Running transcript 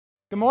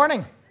Good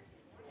morning.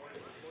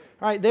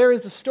 All right, there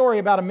is a story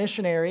about a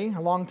missionary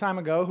a long time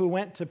ago who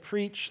went to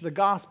preach the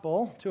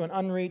gospel to an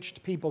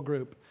unreached people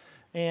group.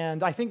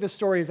 And I think this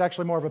story is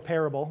actually more of a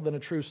parable than a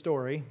true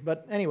story.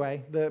 But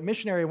anyway, the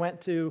missionary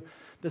went to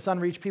this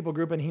unreached people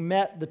group and he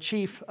met the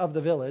chief of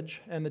the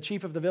village. And the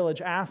chief of the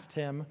village asked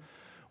him,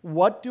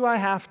 "What do I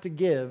have to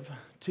give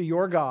to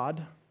your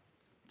God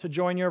to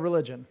join your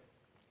religion?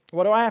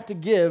 What do I have to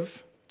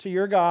give to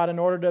your God in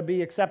order to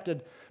be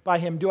accepted by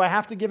him? Do I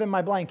have to give him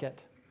my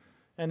blanket?"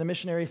 And the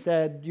missionary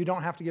said, "You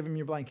don't have to give him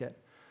your blanket."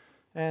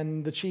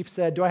 And the chief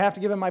said, "Do I have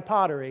to give him my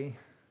pottery?"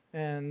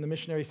 And the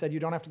missionary said, "You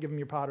don't have to give him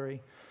your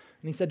pottery."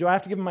 And he said, "Do I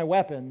have to give him my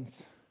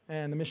weapons?"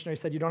 And the missionary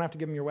said, "You don't have to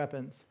give him your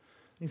weapons."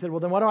 And he said, "Well,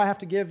 then what do I have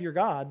to give your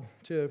God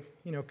to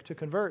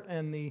convert?"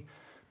 And the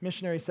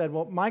missionary said,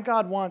 "Well, my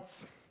God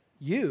wants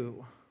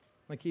you.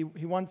 Like he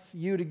wants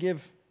you to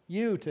give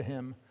you to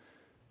him."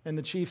 And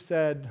the chief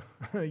said,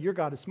 "Your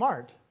God is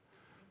smart.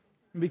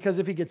 Because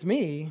if he gets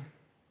me,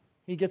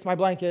 he gets my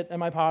blanket and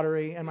my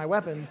pottery and my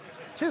weapons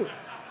too."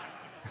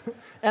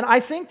 And I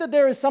think that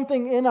there is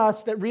something in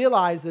us that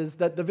realizes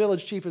that the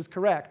village chief is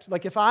correct.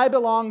 Like if I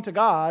belong to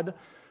God,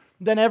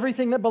 then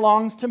everything that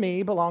belongs to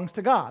me belongs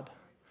to God.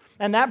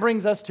 And that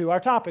brings us to our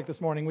topic this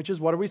morning, which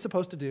is what are we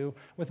supposed to do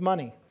with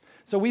money?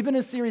 So we've been in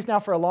a series now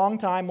for a long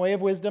time, Way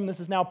of Wisdom. This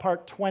is now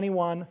part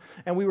 21,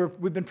 and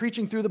we've been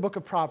preaching through the book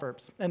of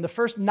Proverbs. And the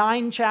first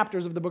 9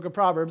 chapters of the book of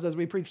Proverbs, as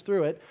we preached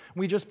through it,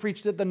 we just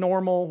preached it the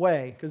normal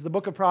way, because the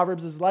book of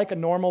Proverbs is like a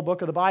normal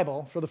book of the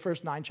Bible for the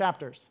first 9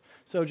 chapters.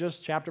 So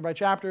just chapter by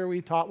chapter,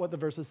 we taught what the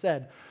verses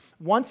said.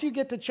 Once you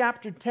get to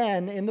chapter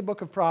 10 in the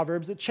book of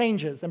Proverbs, it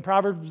changes, and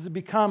Proverbs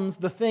becomes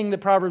the thing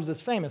that Proverbs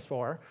is famous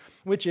for,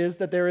 which is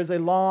that there is a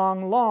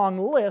long, long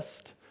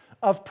list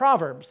of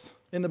proverbs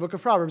in the book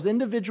of Proverbs.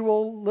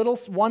 Individual, little,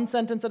 one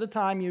sentence at a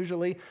time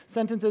usually,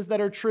 sentences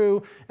that are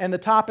true, and the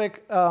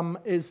topic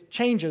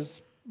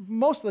changes.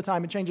 Most of the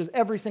time it changes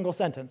every single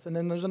sentence, and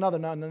then there's another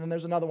one, and then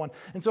there's another one.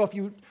 And so if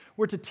you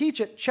were to teach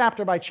it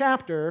chapter by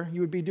chapter,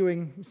 you would be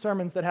doing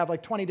sermons that have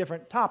like 20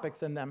 different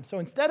topics in them. So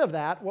instead of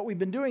that, what we've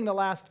been doing the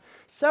last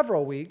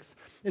several weeks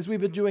is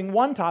we've been doing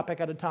one topic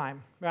at a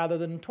time rather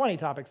than 20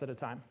 topics at a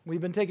time.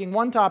 We've been taking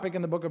one topic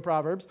in the book of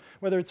Proverbs,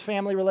 whether it's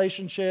family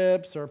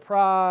relationships or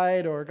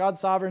pride or God's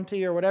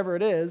sovereignty or whatever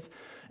it is,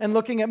 and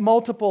looking at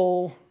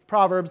multiple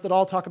proverbs that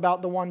all talk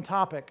about the one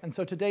topic. And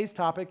so today's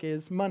topic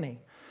is money.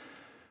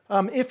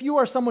 If you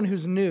are someone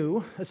who's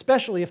new,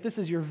 especially if this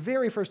is your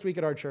very first week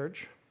at our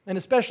church, and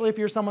especially if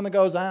you're someone that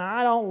goes,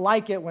 "I don't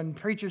like it when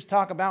preachers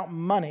talk about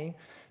money,"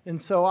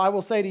 and so I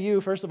will say to you,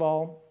 first of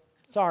all,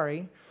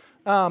 sorry,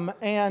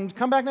 and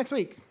come back next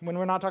week when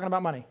we're not talking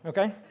about money,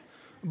 okay?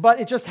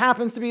 But it just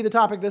happens to be the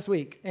topic this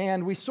week.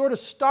 And we sort of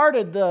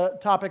started the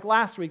topic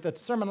last week. The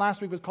sermon last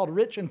week was called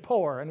Rich and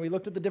Poor. And we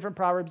looked at the different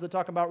proverbs that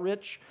talk about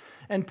rich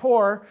and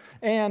poor.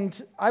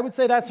 And I would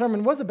say that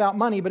sermon was about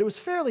money, but it was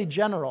fairly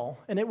general.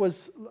 And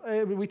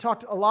we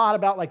talked a lot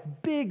about like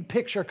big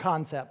picture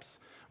concepts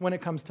when it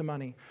comes to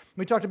money.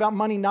 We talked about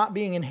money not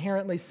being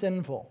inherently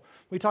sinful.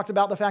 We talked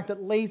about the fact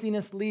that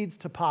laziness leads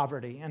to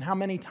poverty and how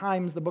many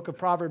times the book of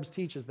Proverbs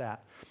teaches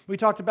that. We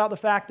talked about the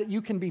fact that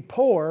you can be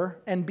poor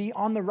and be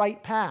on the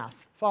right path,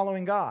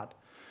 following God.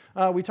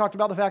 We talked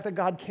about the fact that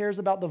God cares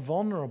about the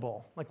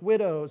vulnerable, like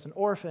widows and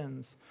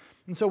orphans.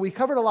 And so we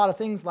covered a lot of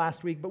things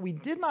last week, but we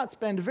did not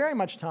spend very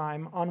much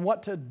time on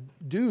what to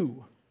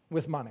do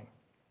with money.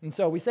 And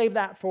so we saved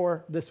that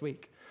for this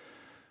week.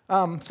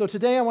 So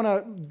today I want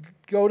to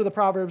go to the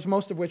Proverbs,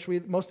 most of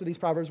these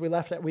Proverbs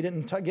we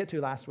didn't get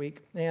to last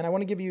week. And I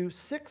want to give you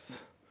 6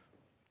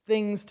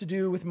 things to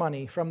do with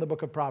money from the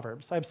book of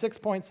Proverbs. I have 6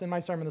 points in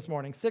my sermon this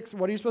morning.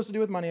 What are you supposed to do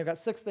with money? I've got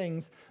 6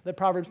 things that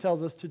Proverbs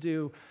tells us to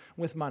do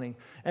with money.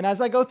 And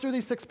as I go through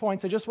these 6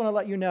 points, I just want to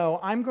let you know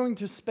I'm going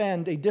to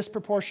spend a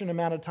disproportionate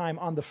amount of time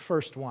on the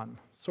first one,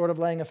 sort of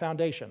laying a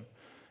foundation.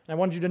 And I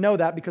wanted you to know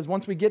that because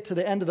once we get to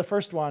the end of the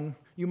first one,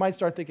 you might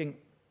start thinking,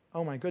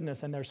 "Oh my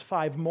goodness, and there's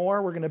 5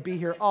 more. We're going to be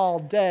here all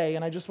day."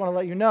 And I just want to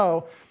let you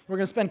know, we're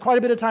going to spend quite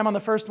a bit of time on the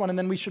first one, and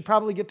then we should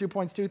probably get through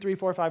points 2, 3,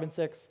 4, 5, and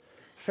 6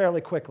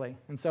 fairly quickly.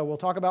 And so we'll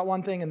talk about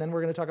one thing, and then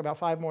we're going to talk about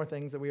 5 more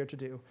things that we are to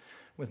do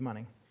with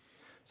money.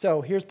 So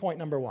here's point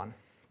number 1.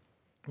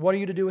 What are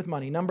you to do with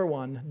money? Number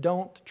 1,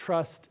 don't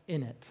trust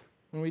in it.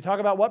 When we talk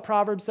about what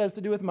Proverbs says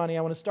to do with money,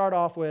 I want to start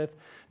off with,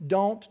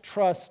 don't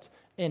trust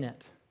in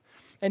it.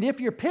 And if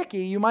you're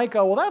picky, you might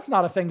go, "Well, that's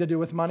not a thing to do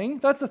with money.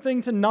 That's a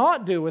thing to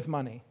not do with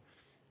money."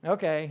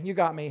 Okay, you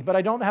got me, but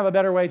I don't have a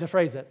better way to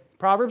phrase it.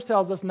 Proverbs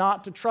tells us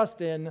not to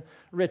trust in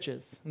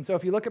riches. And so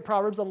if you look at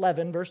Proverbs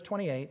 11, verse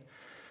 28,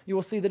 you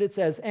will see that it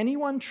says,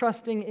 "Anyone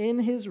trusting in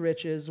his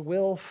riches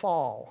will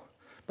fall,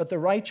 but the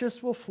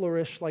righteous will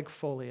flourish like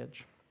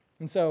foliage."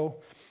 And so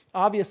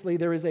obviously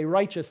there is a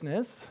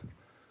righteousness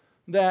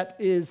that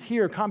is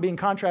here being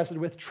contrasted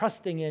with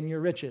trusting in your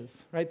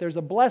riches, right? There's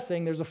a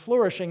blessing, there's a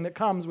flourishing that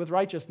comes with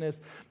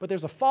righteousness, but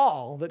there's a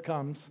fall that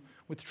comes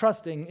with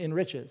trusting in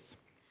riches.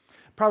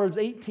 Proverbs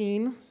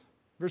 18,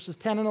 verses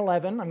 10 and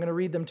 11, I'm going to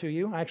read them to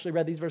you. I actually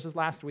read these verses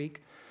last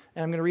week.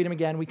 And I'm going to read them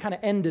again. We kind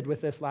of ended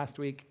with this last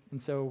week,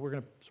 and so we're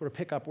going to sort of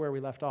pick up where we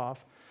left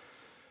off.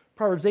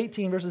 Proverbs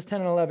 18, verses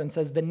 10 and 11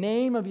 says, "The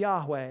name of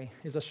Yahweh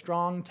is a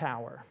strong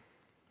tower.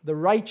 The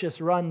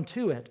righteous run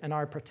to it and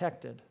are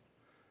protected.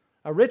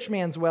 A rich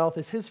man's wealth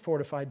is his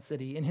fortified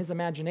city. In his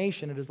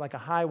imagination, it is like a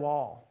high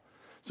wall."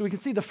 So we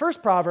can see the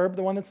first proverb,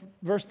 the one that's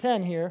verse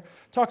 10 here,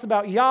 talks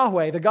about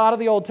Yahweh, the God of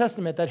the Old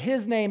Testament, that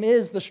his name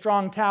is the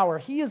strong tower.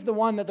 He is the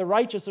one that the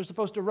righteous are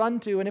supposed to run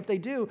to, and if they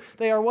do,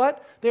 they are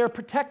what? They are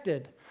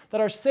protected.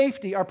 That our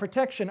safety, our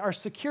protection, our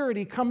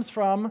security comes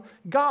from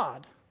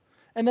God.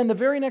 And then the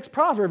very next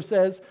proverb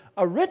says,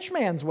 "A rich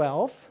man's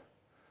wealth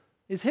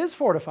is his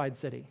fortified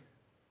city."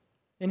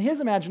 In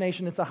his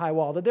imagination, it's a high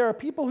wall. That there are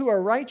people who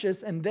are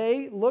righteous and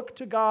they look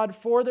to God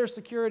for their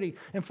security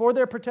and for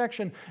their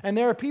protection. And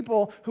there are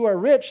people who are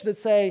rich that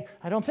say,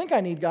 "I don't think I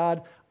need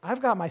God.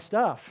 I've got my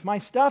stuff. My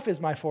stuff is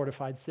my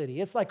fortified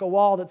city. It's like a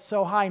wall that's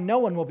so high no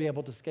one will be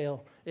able to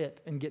scale it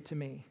and get to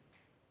me.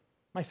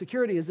 My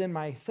security is in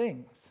my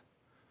things."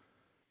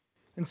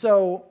 And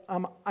so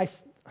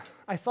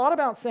I thought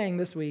about saying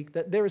this week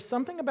that there is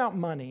something about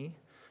money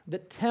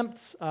that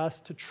tempts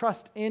us to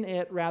trust in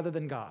it rather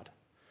than God.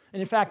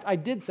 And in fact, I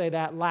did say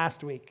that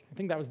last week. I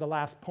think that was the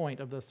last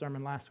point of the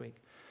sermon last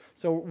week.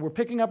 So we're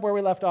picking up where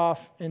we left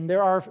off, and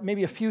there are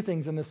maybe a few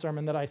things in this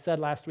sermon that I said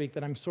last week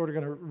that I'm sort of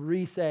going to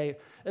re-say.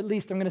 At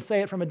least I'm going to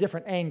say it from a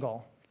different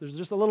angle. There's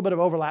just a little bit of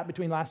overlap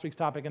between last week's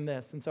topic and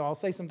this. And so I'll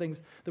say some things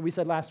that we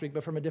said last week,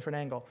 but from a different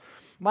angle.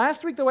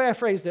 Last week, the way I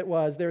phrased it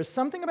was, there is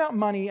something about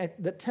money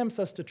that tempts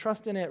us to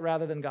trust in it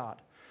rather than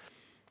God.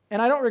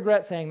 And I don't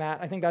regret saying that.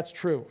 I think that's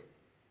true.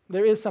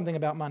 There is something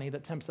about money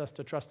that tempts us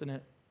to trust in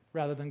it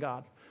rather than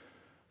God.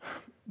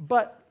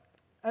 But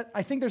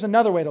I think there's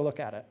another way to look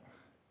at it.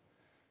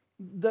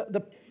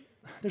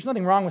 There's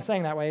nothing wrong with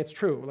saying that way. It's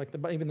true. Like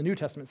even the New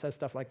Testament says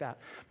stuff like that.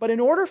 But in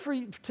order for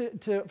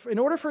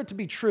it to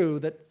be true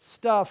that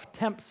stuff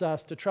tempts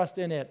us to trust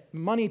in it,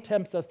 money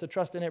tempts us to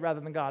trust in it rather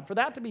than God, for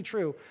that to be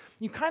true,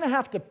 you kind of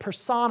have to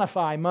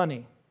personify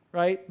money,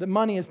 right? That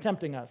money is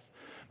tempting us.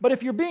 But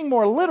if you're being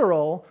more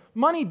literal,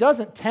 money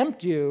doesn't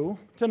tempt you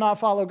to not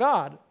follow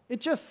God. It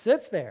just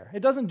sits there. It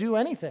doesn't do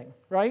anything,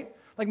 right?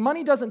 Like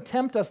money doesn't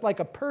tempt us like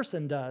a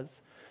person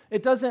does.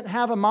 It doesn't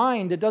have a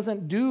mind. It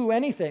doesn't do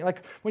anything.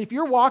 Like if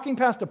you're walking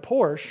past a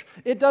Porsche,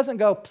 it doesn't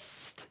go,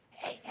 "Psst,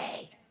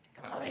 hey,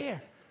 come over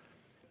here.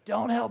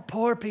 Don't help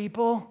poor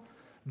people.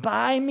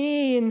 Buy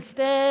me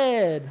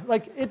instead."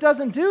 Like it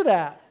doesn't do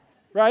that,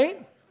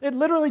 right? It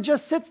literally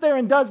just sits there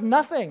and does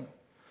nothing.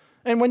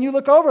 And when you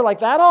look over, like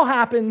that all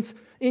happens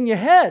in your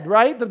head,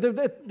 right?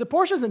 The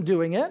Porsche isn't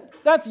doing it.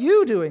 That's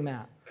you doing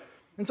that.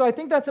 And so I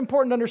think that's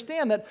important to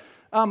understand that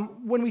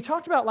when we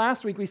talked about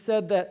last week, we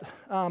said that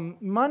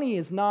money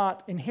is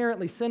not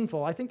inherently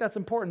sinful. I think that's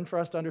important for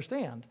us to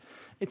understand.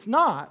 It's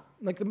not.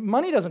 Like the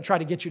money doesn't try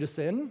to get you to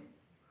sin.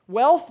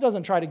 Wealth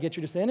doesn't try to get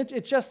you to sin.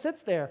 It just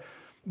sits there.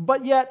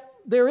 But yet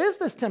there is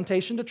this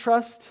temptation to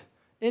trust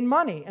in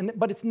money.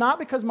 But it's not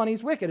because money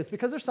is wicked. It's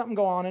because there's something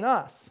going on in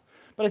us.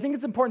 But I think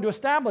it's important to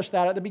establish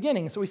that at the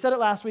beginning. So we said it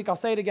last week. I'll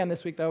say it again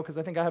this week, though, because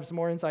I think I have some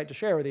more insight to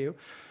share with you.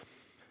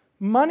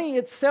 Money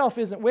itself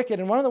isn't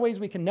wicked. And one of the ways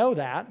we can know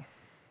that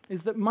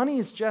is that money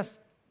is just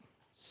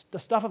the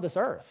stuff of this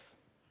earth.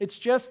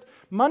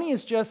 Money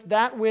is just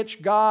that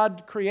which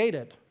God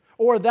created,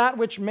 or that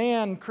which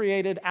man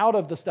created out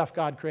of the stuff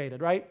God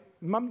created, right?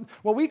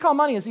 What we call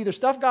money is either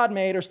stuff God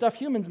made or stuff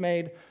humans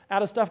made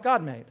out of stuff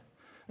God made.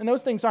 And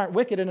those things aren't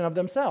wicked in and of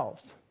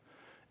themselves.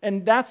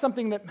 And that's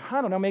something that,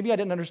 I don't know, maybe I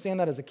didn't understand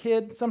that as a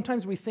kid.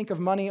 Sometimes we think of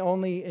money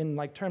only in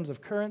like terms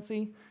of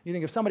currency. You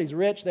think if somebody's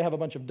rich, they have a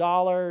bunch of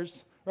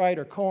dollars, right,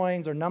 or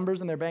coins or numbers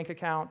in their bank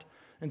account.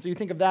 And so you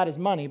think of that as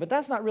money, but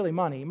that's not really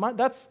money.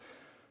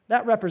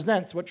 That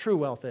represents what true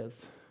wealth is,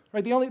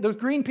 right? Those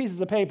green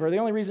pieces of paper, the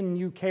only reason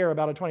you care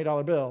about a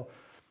 $20 bill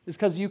is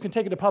because you can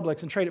take it to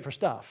Publix and trade it for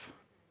stuff.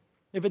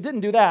 If it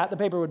didn't do that, the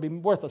paper would be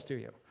worthless to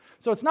you.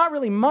 So it's not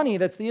really money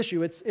that's the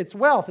issue, it's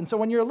wealth. And so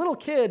when you're a little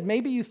kid,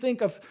 maybe you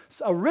think of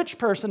a rich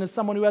person as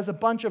someone who has a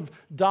bunch of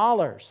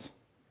dollars,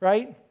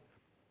 right?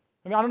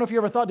 I mean, I don't know if you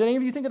ever thought, did any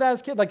of you think of that as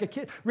a kid?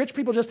 Like rich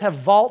people just have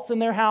vaults in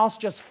their house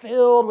just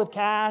filled with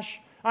cash.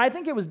 I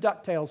think it was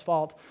DuckTales'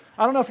 fault.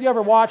 I don't know if you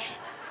ever watched.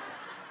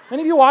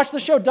 Any of you watched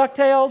the show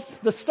DuckTales?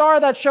 The star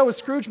of that show was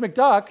Scrooge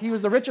McDuck. He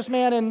was the richest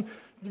man in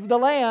the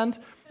land.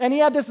 And he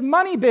had this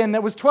money bin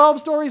that was 12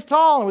 stories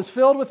tall and it was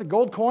filled with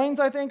gold coins,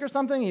 I think, or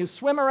something. You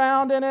swim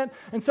around in it.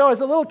 And so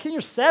as a little kid,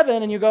 you're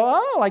 7, and you go,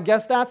 oh, I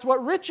guess that's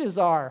what riches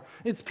are.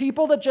 It's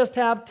people that just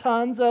have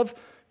tons of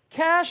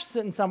cash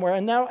sitting somewhere.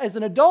 And now as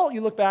an adult,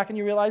 you look back and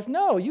you realize,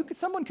 no,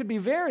 someone could be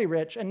very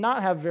rich and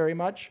not have very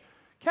much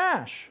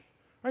cash.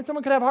 Right?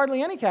 Someone could have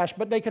hardly any cash,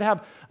 but they could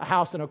have a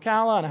house in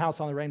Ocala and a house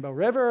on the Rainbow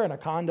River and a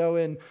condo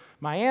in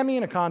Miami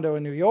and a condo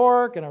in New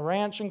York and a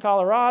ranch in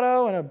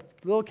Colorado and a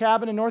little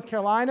cabin in North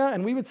Carolina,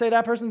 and we would say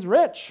that person's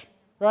rich,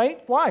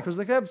 right? Why? Because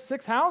they could have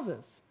 6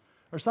 houses,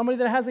 or somebody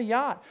that has a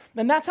yacht.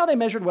 And that's how they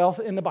measured wealth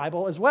in the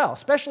Bible as well,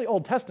 especially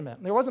Old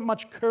Testament. There wasn't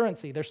much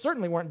currency. There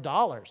certainly weren't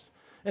dollars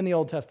in the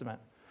Old Testament.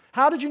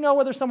 How did you know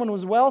whether someone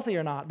was wealthy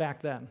or not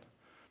back then?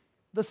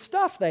 the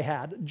stuff they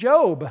had.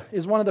 Job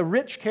is one of the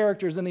rich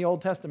characters in the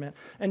Old Testament.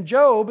 And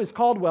Job is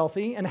called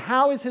wealthy. And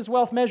how is his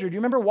wealth measured? Do you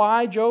remember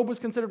why Job was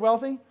considered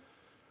wealthy?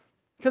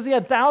 Because he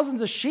had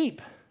thousands of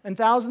sheep and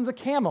thousands of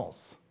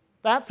camels.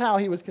 That's how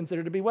he was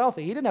considered to be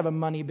wealthy. He didn't have a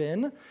money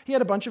bin. He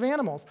had a bunch of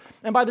animals.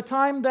 And by the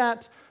time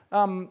that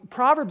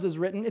Proverbs is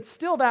written, it's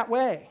still that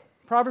way.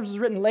 Proverbs is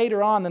written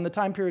later on than the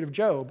time period of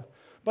Job.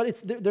 But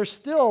there's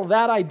still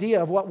that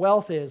idea of what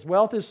wealth is.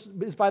 Wealth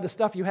is by the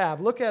stuff you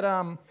have. Look at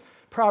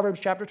Proverbs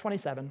chapter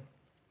 27,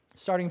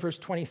 starting verse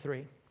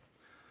 23.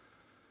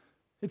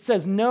 It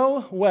says,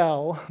 "Know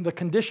well the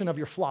condition of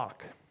your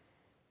flock,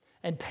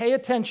 and pay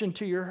attention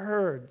to your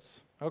herds."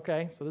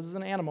 Okay, so this is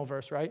an animal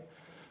verse, right?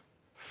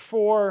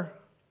 "For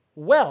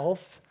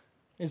wealth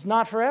is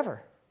not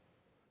forever.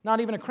 Not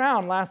even a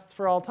crown lasts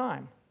for all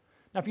time."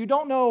 Now, if you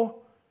don't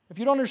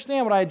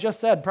understand what I had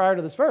just said prior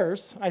to this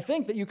verse, I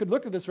think that you could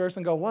look at this verse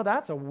and go, well,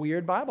 that's a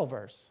weird Bible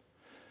verse.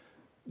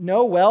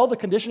 Know well the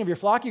condition of your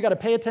flock. You got to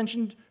pay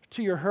attention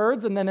to your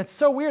herds. And then it's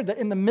so weird that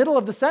in the middle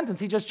of the sentence,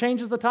 he just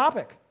changes the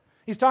topic.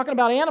 He's talking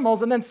about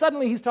animals, and then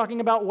suddenly he's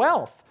talking about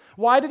wealth.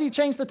 Why did he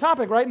change the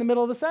topic right in the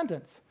middle of the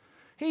sentence?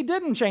 He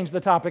didn't change the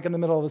topic in the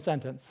middle of the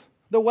sentence.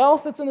 The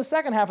wealth that's in the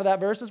second half of that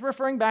verse is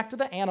referring back to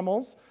the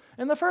animals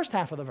in the first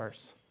half of the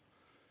verse.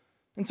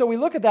 And so we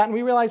look at that and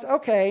we realize,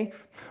 okay,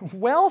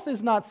 wealth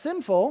is not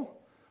sinful,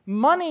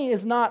 money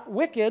is not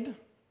wicked,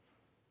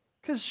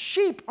 because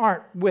sheep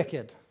aren't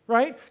wicked,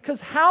 right? Because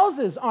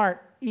houses aren't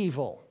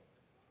evil,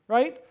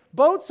 right?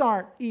 Boats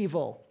aren't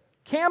evil.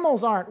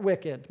 Camels aren't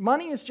wicked.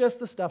 Money is just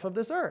the stuff of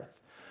this earth.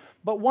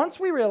 But once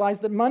we realize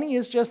that money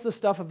is just the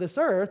stuff of this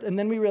earth, and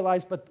then we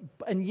realize,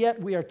 and yet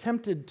we are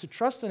tempted to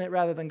trust in it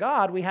rather than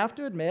God, we have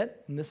to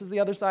admit, and this is the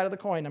other side of the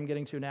coin I'm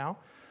getting to now,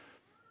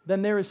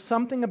 then there is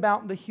something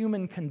about the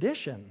human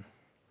condition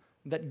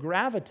that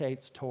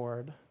gravitates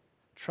toward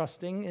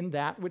trusting in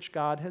that which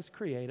God has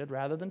created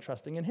rather than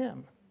trusting in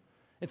Him.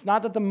 It's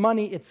not that the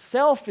money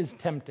itself is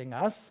tempting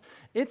us,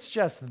 it's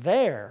just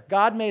there.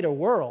 God made a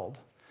world,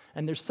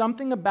 and there's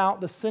something about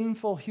the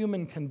sinful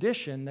human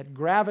condition that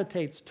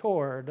gravitates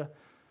toward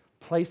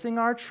placing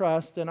our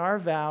trust and our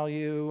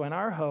value and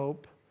our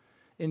hope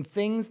in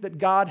things that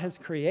God has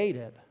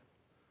created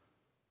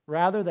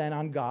rather than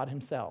on God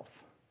Himself.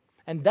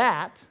 And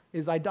that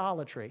is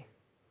idolatry.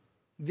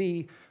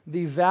 The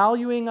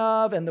valuing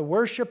of and the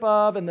worship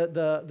of and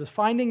the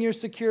finding your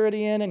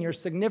security in and your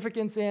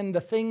significance in the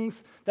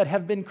things that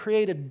have been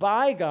created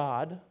by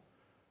God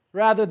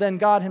rather than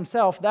God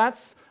Himself,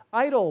 that's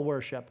idol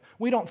worship.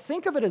 We don't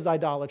think of it as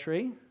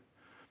idolatry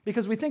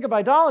because we think of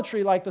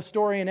idolatry like the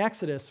story in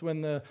Exodus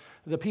when the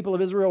people of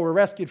Israel were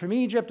rescued from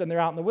Egypt and they're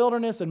out in the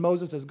wilderness and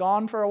Moses is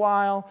gone for a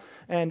while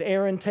and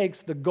Aaron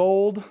takes the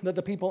gold that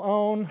the people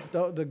own,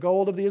 the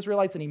gold of the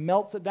Israelites, and he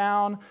melts it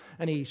down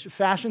and he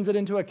fashions it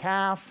into a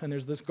calf, and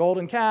there's this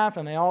golden calf,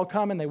 and they all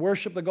come and they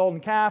worship the golden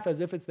calf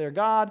as if it's their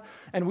God.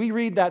 And we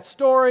read that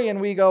story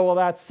and we go, well,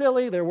 that's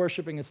silly. They're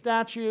worshiping a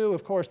statue.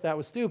 Of course, that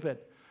was stupid.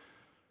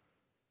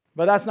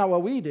 But that's not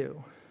what we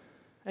do.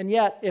 And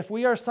yet, if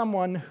we are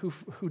someone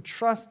who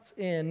trusts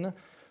in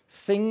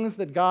things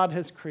that God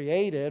has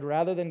created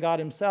rather than God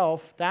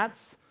Himself,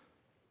 that's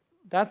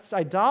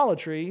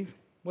idolatry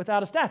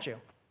without a statue.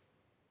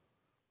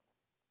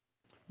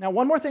 Now,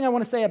 one more thing I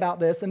want to say about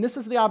this, and this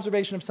is the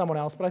observation of someone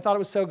else, but I thought it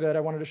was so good I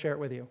wanted to share it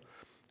with you.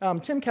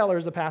 Tim Keller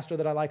is a pastor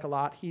that I like a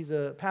lot. He's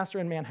a pastor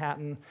in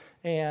Manhattan,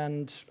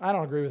 and I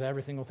don't agree with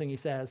every single thing he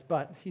says,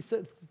 but he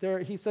says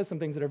some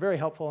things that are very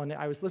helpful, and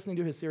I was listening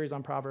to his series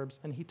on Proverbs,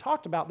 and he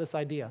talked about this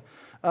idea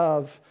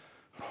of,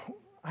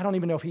 I don't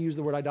even know if he used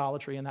the word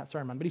idolatry in that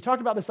sermon, but he talked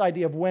about this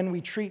idea of when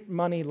we treat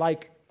money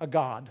like a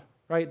god,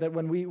 right? That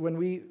when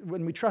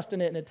we trust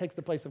in it and it takes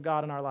the place of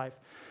God in our life.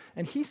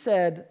 And he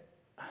said,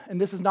 and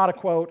this is not a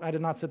quote, I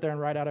did not sit there and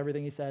write out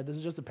everything he said, this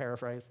is just a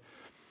paraphrase.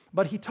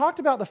 But he talked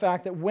about the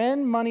fact that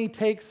when money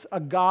takes a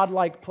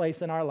godlike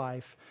place in our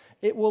life,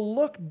 it will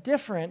look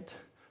different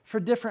for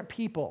different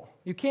people.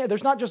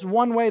 There's not just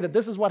one way that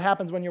this is what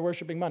happens when you're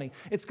worshiping money.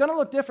 It's going to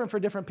look different for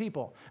different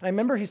people. And I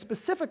remember he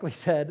specifically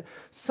said,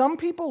 some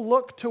people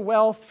look to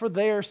wealth for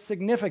their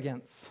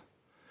significance,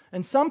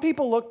 and some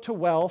people look to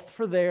wealth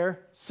for their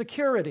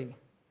security.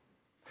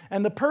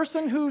 And the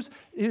person who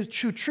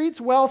treats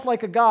wealth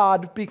like a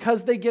god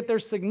because they get their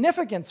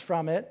significance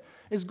from it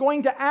is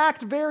going to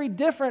act very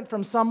different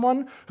from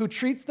someone who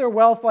treats their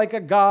wealth like a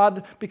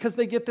god because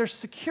they get their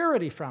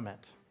security from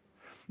it.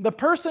 The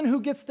person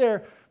who gets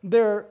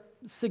their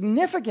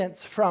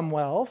significance from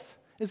wealth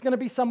is going to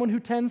be someone who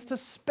tends to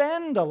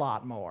spend a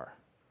lot more.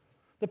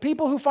 The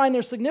people who find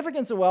their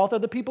significance of wealth are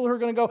the people who are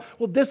going to go,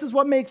 well, this is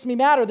what makes me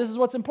matter. This is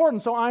what's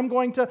important. So I'm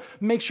going to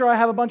make sure I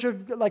have a bunch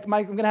of, I'm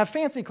going to have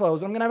fancy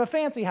clothes. I'm going to have a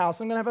fancy house.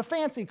 I'm going to have a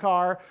fancy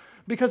car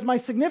because my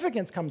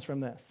significance comes from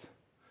this.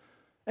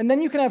 And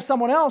then you can have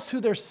someone else who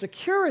their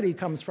security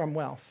comes from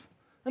wealth.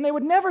 And they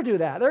would never do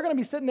that. They're going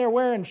to be sitting there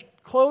wearing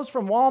clothes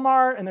from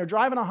Walmart, and they're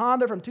driving a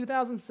Honda from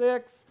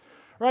 2006,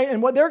 right?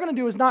 And what they're going to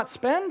do is not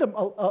spend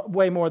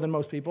way more than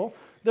most people.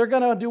 They're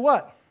going to do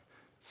what?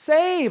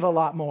 Save a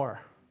lot more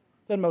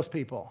than most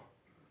people.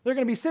 They're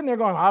going to be sitting there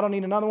going, I don't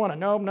need another one, and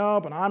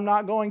nope, and I'm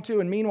not going to.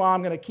 And meanwhile,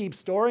 I'm going to keep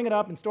storing it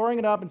up and storing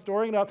it up and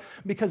storing it up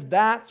because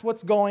that's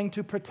what's going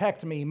to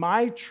protect me.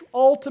 My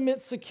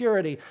ultimate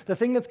security, the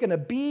thing that's going to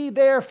be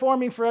there for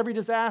me for every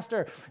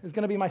disaster, is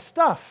going to be my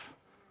stuff.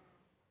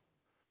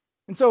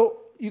 And so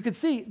you could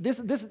see this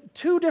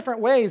two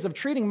different ways of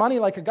treating money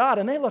like a god,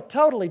 and they look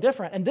totally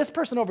different. And this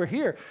person over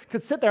here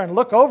could sit there and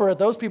look over at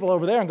those people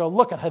over there and go,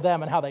 look at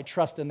them and how they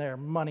trust in their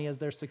money as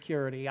their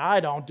security. I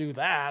don't do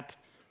that.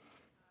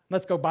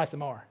 Let's go buy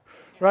some more,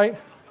 right?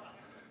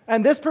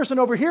 And this person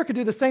over here could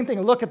do the same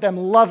thing. Look at them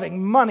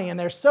loving money, and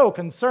they're so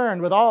concerned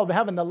with all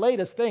having the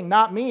latest thing.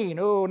 Not me,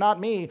 no,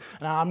 not me.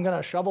 And I'm going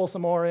to shovel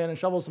some more in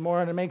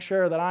and make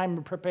sure that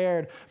I'm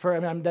prepared for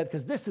that,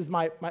 because this is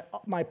my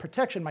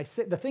protection,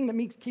 the thing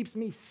that keeps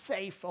me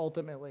safe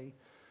ultimately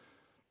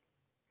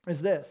is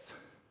this.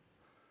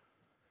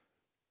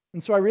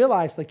 And so I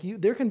realized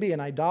there can be an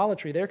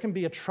idolatry, there can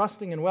be a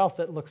trusting in wealth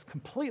that looks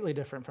completely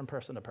different from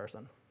person to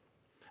person.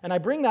 And I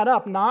bring that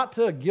up not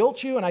to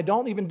guilt you, and I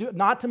don't even do it,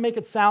 not to make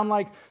it sound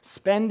like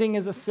spending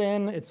is a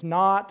sin. It's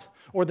not.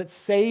 Or that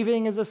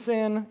saving is a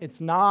sin. It's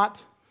not.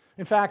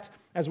 In fact,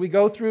 as we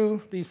go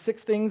through these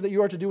 6 things that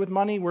you are to do with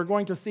money, we're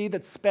going to see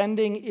that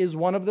spending is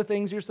one of the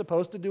things you're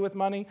supposed to do with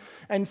money,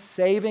 and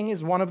saving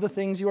is one of the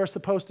things you are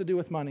supposed to do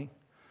with money.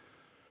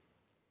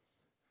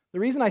 The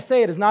reason I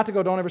say it is not to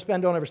go, don't ever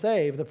spend, don't ever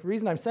save. The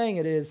reason I'm saying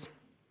it is,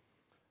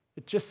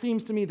 it just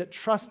seems to me that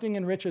trusting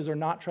in riches or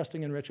not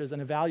trusting in riches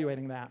and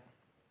evaluating that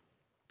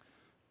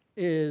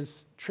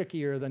is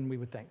trickier than we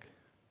would think.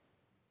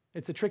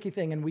 It's a tricky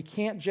thing, and we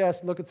can't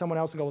just look at someone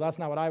else and go, well, that's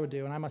not what I would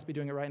do, and I must be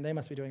doing it right, and they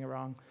must be doing it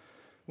wrong.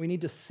 We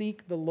need to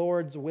seek the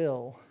Lord's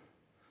will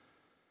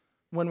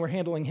when we're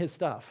handling His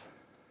stuff,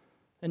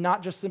 and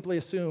not just simply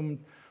assume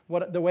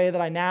what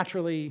I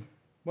naturally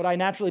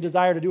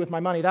desire to do with my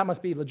money, that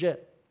must be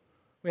legit.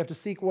 We have to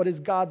seek what is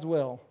God's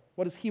will.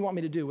 What does He want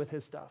me to do with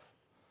His stuff?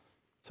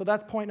 So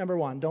that's point number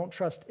 1. Don't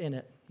trust in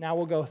it. Now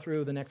we'll go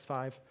through the next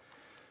 5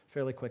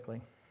 fairly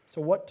quickly. So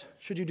what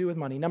should you do with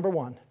money? Number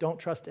 1, don't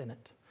trust in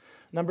it.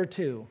 Number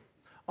 2,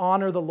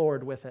 honor the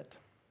Lord with it.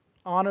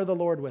 Honor the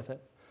Lord with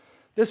it.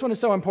 This one is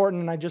so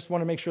important, and I just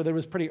want to make sure that it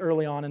was pretty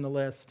early on in the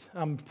list.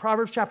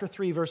 Proverbs chapter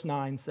 3, verse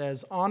 9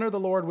 says, honor the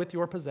Lord with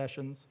your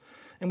possessions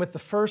and with the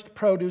first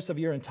produce of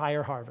your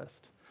entire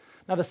harvest.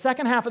 Now, the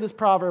second half of this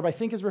proverb, I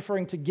think, is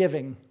referring to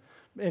giving.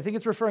 I think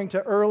it's referring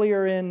to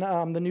earlier in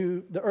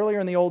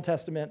the Old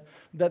Testament,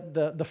 that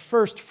the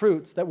first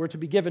fruits that were to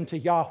be given to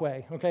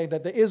Yahweh, okay,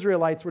 that the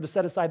Israelites were to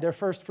set aside their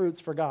first fruits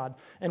for God.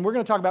 And we're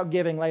going to talk about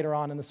giving later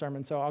on in the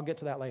sermon, so I'll get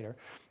to that later.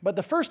 But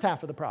the first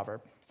half of the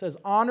proverb says,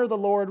 honor the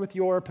Lord with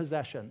your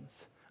possessions.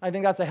 I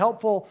think that's a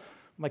helpful,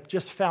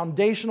 just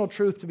foundational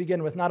truth to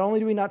begin with. Not only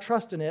do we not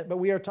trust in it, but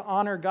we are to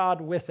honor God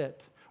with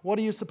it. What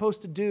are you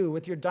supposed to do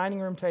with your dining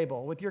room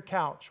table, with your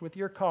couch, with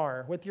your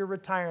car, with your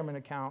retirement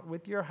account,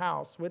 with your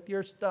house, with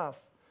your stuff?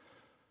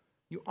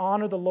 You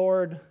honor the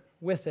Lord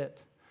with it.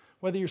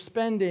 Whether you're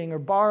spending or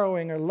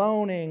borrowing or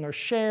loaning or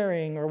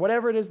sharing or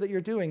whatever it is that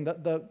you're doing,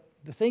 the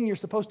thing you're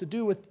supposed to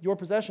do with your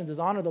possessions is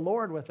honor the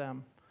Lord with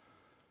them.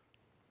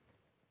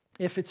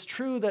 If it's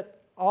true that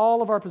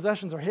all of our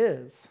possessions are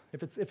His,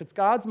 if it's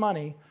God's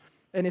money,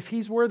 and if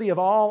He's worthy of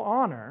all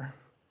honor,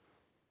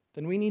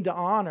 then we need to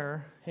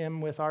honor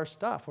Him with our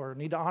stuff, or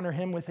need to honor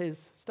Him with His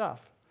stuff.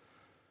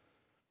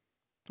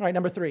 All right,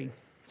 number 3.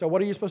 So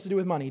what are you supposed to do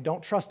with money?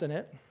 Don't trust in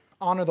it.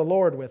 Honor the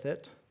Lord with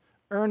it.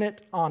 Earn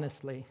it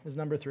honestly is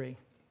number 3.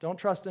 Don't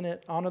trust in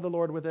it. Honor the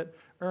Lord with it.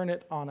 Earn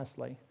it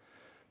honestly.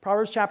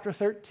 Proverbs chapter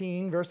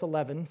 13, verse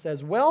 11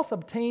 says, wealth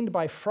obtained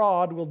by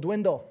fraud will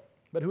dwindle,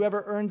 but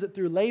whoever earns it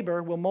through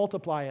labor will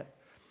multiply it.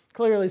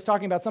 Clearly, it's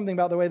talking about something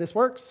about the way this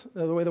works,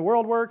 the way the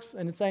world works,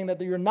 and it's saying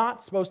that you're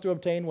not supposed to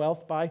obtain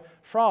wealth by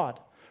fraud.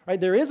 Right?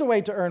 There is a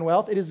way to earn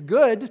wealth. It is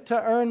good to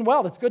earn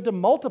wealth. It's good to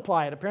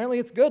multiply it. Apparently,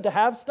 it's good to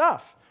have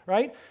stuff,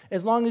 right?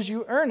 As long as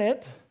you earn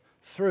it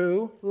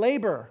through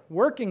labor.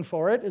 Working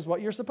for it is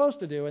what you're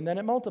supposed to do, and then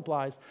it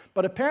multiplies.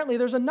 But apparently,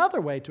 there's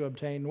another way to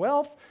obtain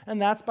wealth,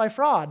 and that's by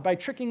fraud, by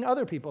tricking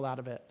other people out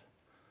of it.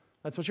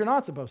 That's what you're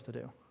not supposed to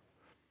do.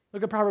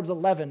 Look at Proverbs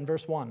 11,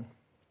 verse 1.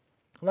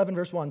 11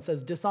 verse 1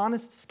 says,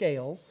 dishonest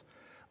scales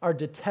are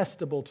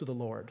detestable to the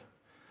Lord,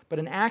 but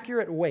an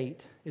accurate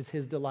weight is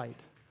His delight.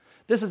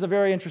 This is a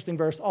very interesting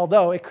verse,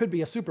 although it could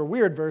be a super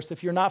weird verse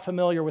if you're not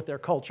familiar with their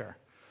culture.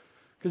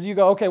 Because you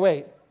go, okay,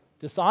 wait,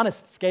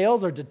 dishonest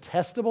scales are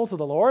detestable to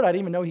the Lord? I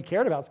didn't even know He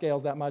cared about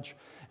scales that much.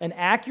 An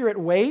accurate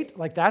weight,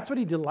 that's what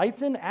He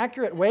delights in,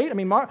 accurate weight? I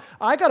mean,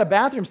 I got a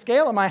bathroom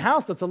scale at my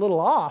house that's a little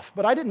off,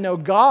 but I didn't know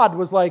God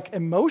was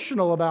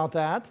emotional about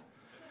that.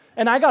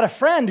 And I got a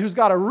friend who's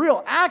got a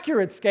real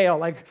accurate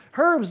scale,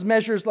 hers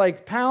measures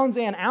pounds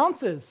and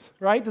ounces,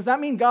 right? Does that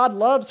mean God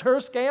loves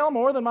her scale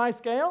more than my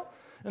scale?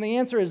 And the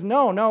answer is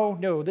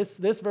no.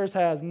 This verse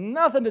has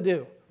nothing to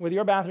do with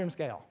your bathroom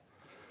scale.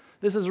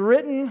 This is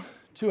written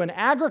to an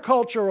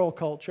agricultural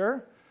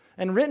culture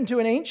and written to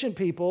an ancient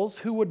peoples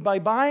who would, by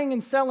buying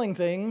and selling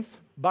things,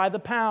 by the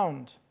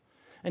pound.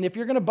 And if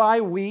you're going to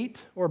buy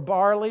wheat or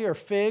barley or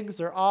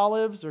figs or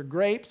olives or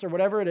grapes or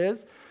whatever it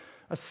is,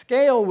 A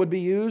scale would be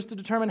used to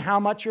determine how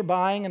much you're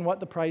buying and what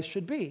the price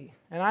should be.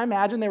 And I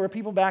imagine there were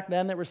people back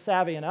then that were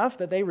savvy enough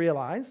that they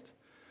realized,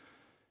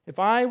 if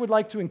I would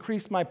like to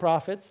increase my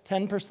profits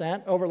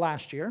 10% over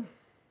last year,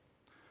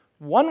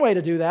 one way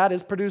to do that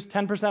is produce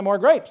 10% more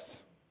grapes,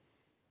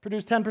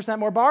 produce 10%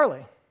 more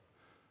barley.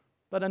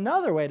 But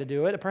another way to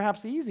do it, a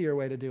perhaps easier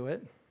way to do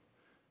it,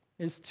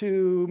 is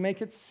to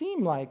make it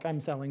seem like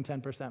I'm selling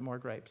 10% more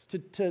grapes.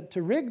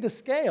 To rig the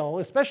scale,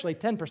 especially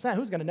 10%,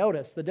 who's going to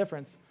notice the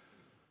difference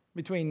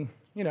between,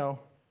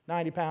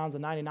 90 pounds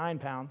and 99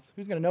 pounds?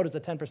 Who's going to notice a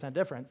 10%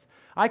 difference?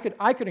 I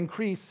could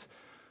increase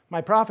my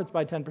profits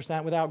by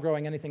 10% without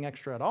growing anything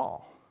extra at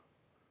all.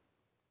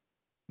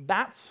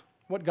 That's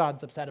what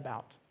God's upset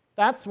about.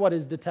 That's what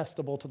is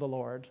detestable to the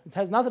Lord. It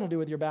has nothing to do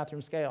with your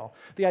bathroom scale.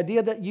 The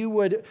idea that you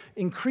would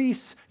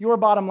increase your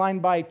bottom line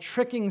by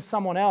tricking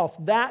someone else,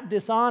 that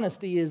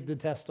dishonesty is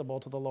detestable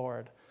to the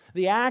Lord.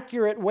 The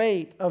accurate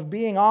weight of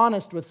being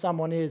honest with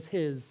someone is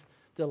His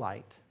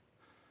delight.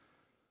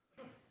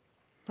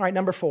 All right,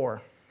 number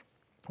 4.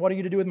 What are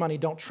you to do with money?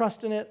 Don't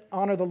trust in it.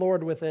 Honor the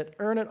Lord with it.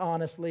 Earn it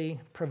honestly.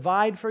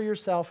 Provide for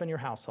yourself and your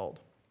household.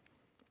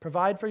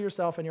 Provide for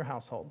yourself and your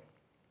household.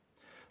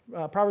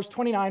 Proverbs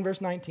 29,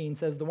 verse 19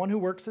 says, "The one who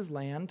works his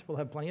land will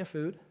have plenty of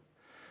food,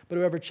 but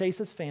whoever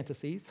chases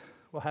fantasies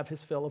will have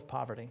his fill of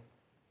poverty."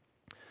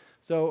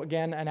 So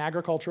again, an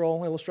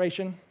agricultural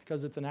illustration,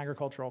 because it's an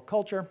agricultural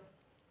culture.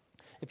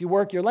 If you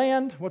work your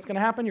land, what's going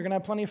to happen? You're going to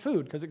have plenty of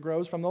food, because it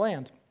grows from the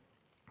land.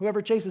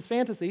 Whoever chases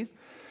fantasies,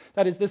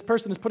 that is, this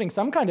person is putting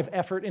some kind of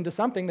effort into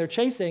something they're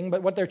chasing,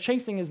 but what they're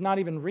chasing is not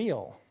even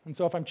real. And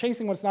so if I'm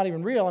chasing what's not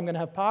even real, I'm going to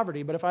have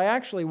poverty. But if I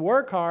actually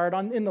work hard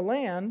in the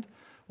land,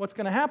 what's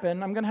going to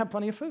happen? I'm going to have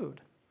plenty of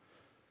food.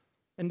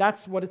 And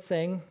that's what it's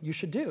saying you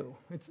should do.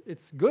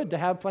 It's good to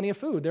have plenty of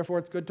food. Therefore,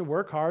 it's good to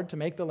work hard to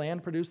make the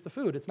land produce the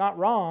food. It's not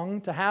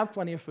wrong to have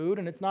plenty of food,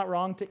 and it's not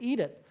wrong to eat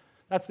it.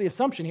 That's the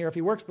assumption here. If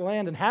he works the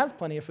land and has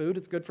plenty of food,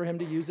 it's good for him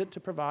to use it to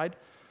provide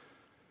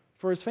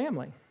for his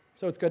family.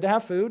 So it's good to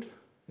have food.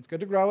 It's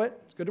good to grow it.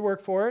 It's good to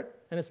work for it.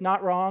 And it's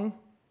not wrong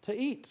to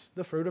eat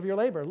the fruit of your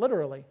labor,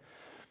 literally.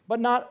 But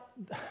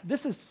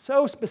this is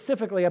so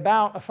specifically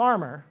about a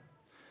farmer.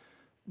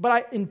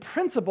 But in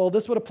principle,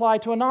 this would apply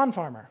to a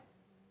non-farmer.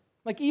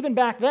 Like even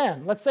back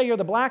then, let's say you're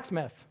the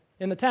blacksmith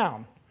in the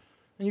town,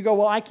 and you go,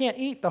 well, I can't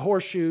eat the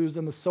horseshoes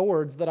and the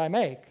swords that I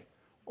make.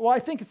 Well, I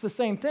think it's the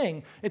same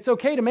thing. It's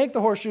okay to make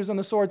the horseshoes and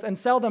the swords and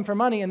sell them for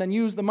money and then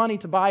use the money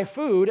to buy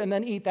food and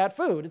then eat that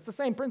food. It's the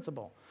same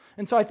principle.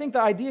 And so I think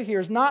the idea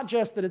here is not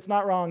just that it's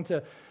not wrong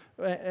to,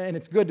 and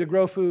it's good to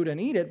grow food and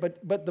eat it,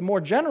 but the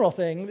more general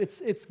thing,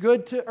 it's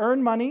good to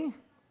earn money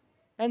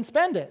and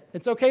spend it.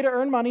 It's okay to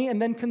earn money and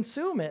then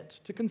consume it,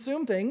 to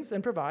consume things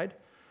and provide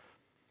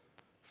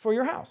for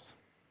your house.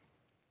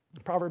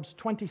 Proverbs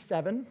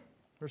 27,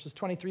 verses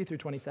 23 through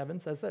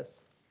 27 says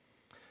this: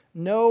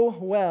 "Know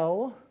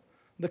well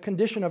the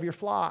condition of your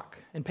flock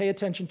and pay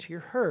attention to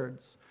your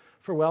herds,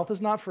 for wealth is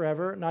not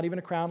forever, not even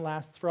a crown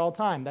lasts for all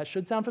time." That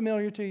should sound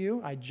familiar to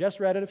you. I just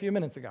read it a few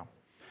minutes ago.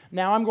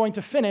 Now I'm going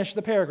to finish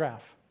the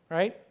paragraph,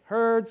 right?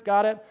 Herds,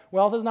 got it.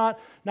 Wealth is not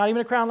even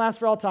a crown lasts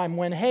for all time.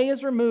 "When hay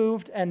is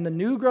removed and the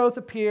new growth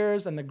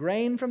appears and the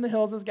grain from the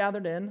hills is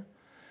gathered in,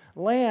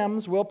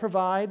 lambs will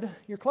provide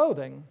your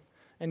clothing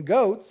and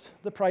goats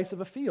the price of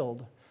a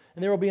field.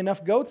 And there will be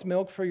enough goat's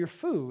milk for your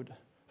food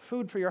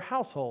for your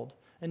household,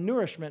 and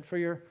nourishment for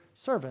your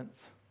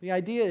servants." The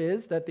idea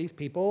is that these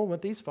people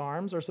with these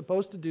farms are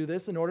supposed to do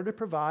this in order to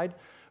provide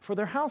for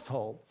their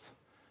households.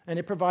 And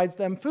it provides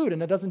them food.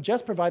 And it doesn't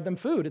just provide them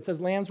food. It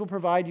says lambs will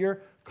provide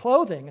your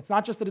clothing. It's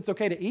not just that it's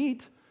okay to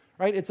eat,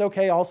 right? It's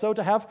okay also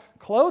to have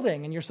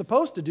clothing. And you're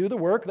supposed to do the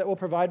work that will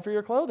provide for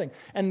your clothing.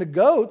 And the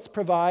goats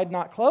provide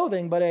not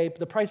clothing, but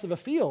the price of a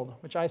field,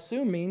 which I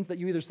assume means that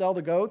you either sell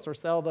the goats or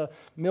sell the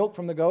milk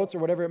from the goats or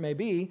whatever it may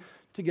be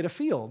to get a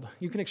field.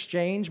 You can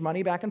exchange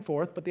money back and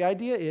forth, but the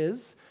idea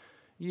is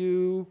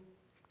you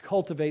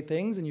cultivate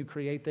things and you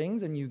create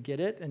things and you get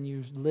it and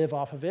you live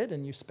off of it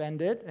and you spend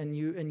it and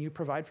you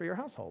provide for your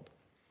household.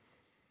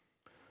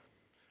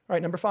 All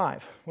right, number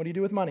 5, what do you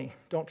do with money?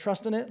 Don't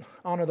trust in it,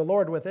 honor the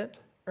Lord with it,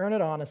 earn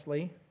it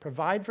honestly,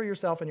 provide for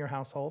yourself and your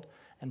household,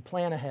 and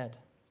plan ahead.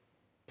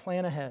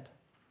 Plan ahead.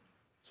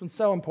 This one's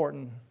so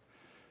important.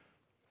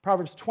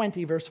 Proverbs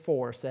 20, verse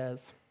 4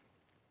 says,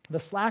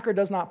 "The slacker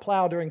does not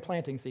plow during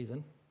planting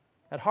season.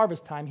 At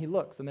harvest time he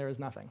looks and there is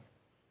nothing."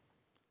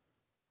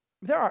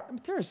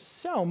 There is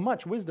so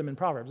much wisdom in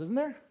Proverbs, isn't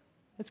there?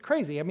 It's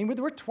crazy. I mean,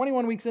 we're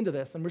 21 weeks into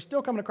this, and we're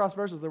still coming across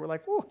verses that we're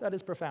like, whoa, that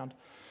is profound.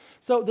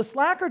 So the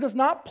slacker does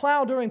not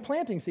plow during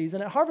planting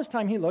season. At harvest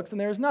time he looks,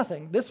 and there is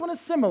nothing. This one is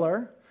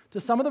similar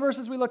to some of the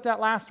verses we looked at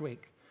last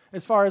week,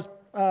 as far as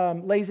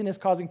laziness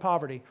causing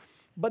poverty.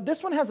 But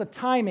this one has a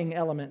timing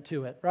element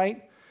to it,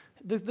 right?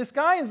 This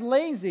guy is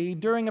lazy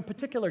during a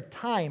particular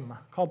time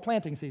called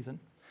planting season.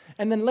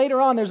 And then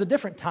later on, there's a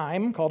different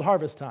time called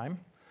harvest time,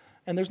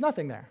 and there's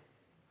nothing there.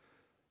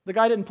 The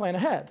guy didn't plan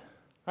ahead,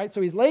 right? So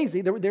he's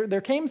lazy.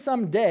 There came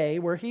some day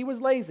where he was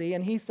lazy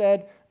and he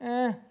said,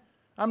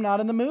 I'm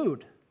not in the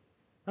mood.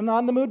 I'm not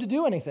in the mood to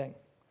do anything.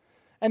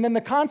 And then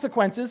the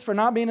consequences for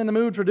not being in the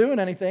mood for doing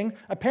anything,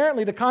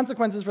 apparently the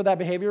consequences for that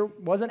behavior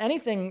wasn't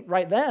anything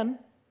right then.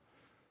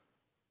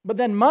 But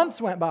then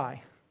months went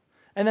by,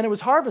 and then it was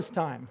harvest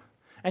time.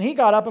 And he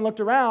got up and looked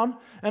around,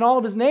 and all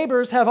of his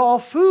neighbors have all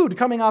food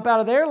coming up out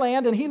of their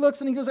land, and he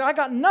looks and he goes, I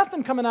got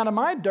nothing coming out of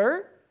my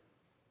dirt.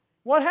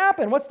 What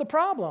happened? What's the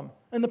problem?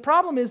 And the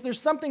problem is there's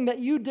something that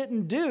you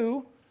didn't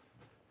do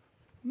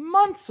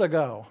months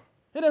ago.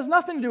 It has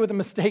nothing to do with the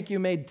mistake you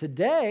made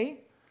today.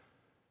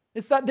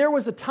 It's that there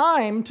was a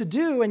time to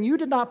do, and you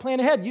did not plan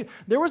ahead.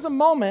 There was a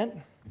moment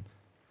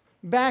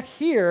back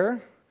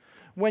here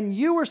when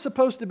you were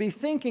supposed to be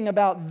thinking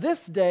about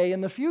this day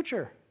in the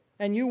future,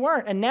 and you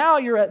weren't. And now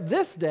you're at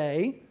this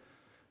day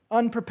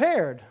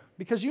unprepared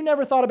because you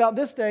never thought about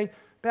this day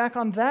back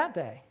on that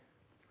day.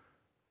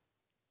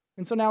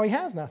 And so now he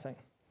has nothing.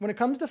 When it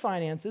comes to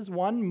finances,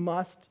 one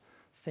must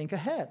think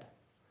ahead.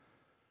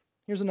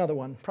 Here's another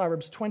one,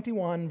 Proverbs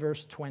 21,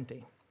 verse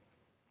 20.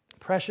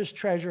 Precious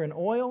treasure and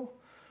oil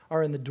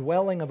are in the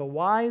dwelling of a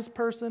wise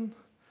person,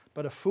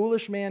 but a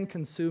foolish man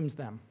consumes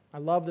them. I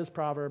love this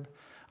proverb.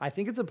 I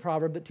think it's a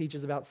proverb that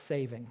teaches about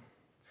saving.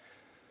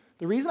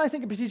 The reason I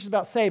think it teaches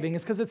about saving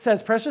is because it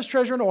says precious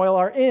treasure and oil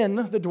are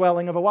in the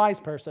dwelling of a wise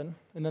person.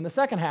 And then the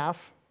second half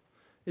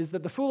is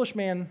that the foolish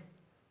man,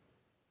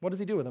 what does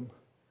he do with them?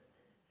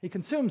 He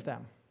consumes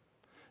them.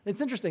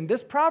 It's interesting.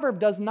 This proverb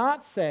does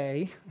not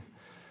say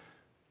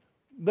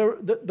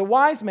the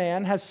wise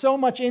man has so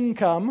much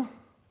income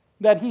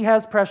that he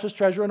has precious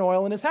treasure and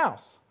oil in his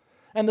house.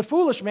 And the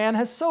foolish man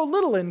has so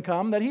little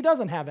income that he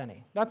doesn't have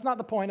any. That's not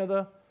the point of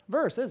the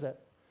verse, is it?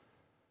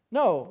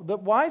 No, the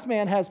wise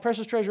man has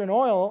precious treasure and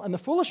oil, and the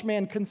foolish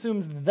man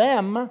consumes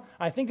them.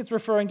 I think it's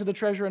referring to the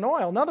treasure and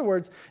oil. In other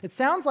words, it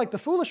sounds like the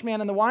foolish man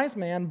and the wise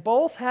man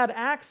both had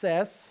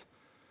access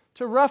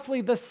to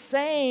roughly the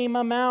same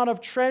amount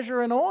of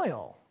treasure and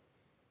oil.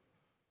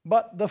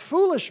 But the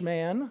foolish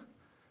man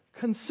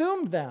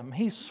consumed them.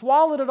 He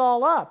swallowed it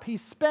all up. He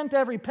spent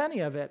every penny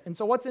of it. And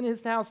so what's in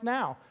his house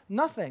now?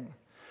 Nothing.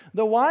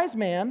 The wise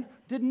man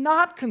did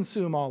not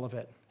consume all of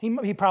it.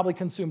 He probably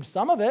consumed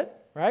some of it,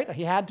 right?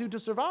 He had to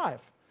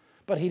survive.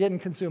 But he didn't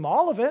consume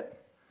all of it.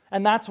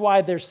 And that's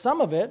why there's some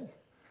of it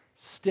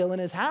still in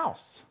his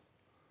house.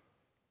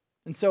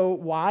 And so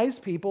wise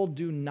people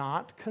do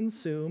not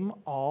consume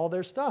all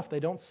their stuff. They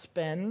don't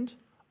spend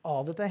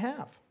all that they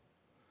have.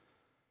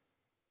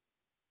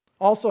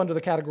 Also under the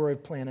category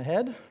of plan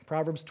ahead,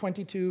 Proverbs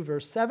 22,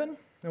 verse 7.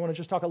 I want to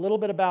just talk a little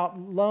bit about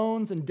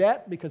loans and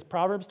debt because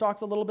Proverbs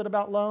talks a little bit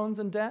about loans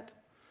and debt.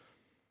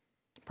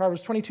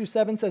 Proverbs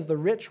 22:7 says, the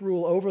rich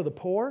rule over the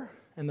poor,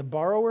 and the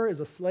borrower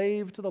is a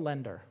slave to the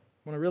lender.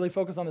 I want to really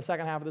focus on the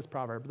second half of this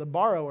proverb. The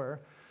borrower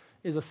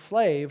is a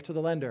slave to the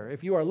lender.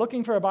 If you are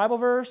looking for a Bible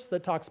verse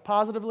that talks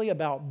positively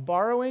about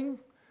borrowing,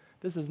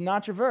 this is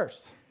not your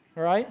verse,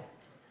 all right?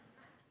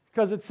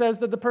 Because it says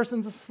that the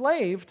person's a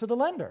slave to the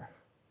lender,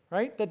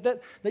 right?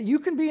 That you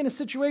can be in a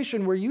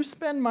situation where you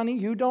spend money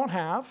you don't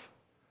have,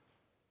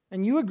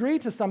 and you agree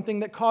to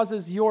something that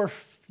causes your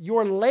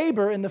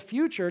labor in the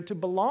future to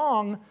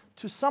belong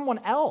to someone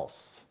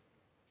else.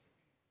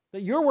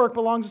 That your work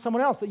belongs to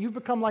someone else, that you've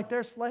become like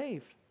their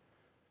slave.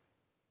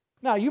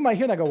 Now, you might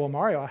hear that and go, well,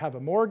 Mario, I have a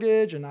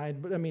mortgage, and I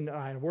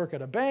work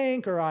at a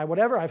bank, or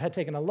whatever. I've had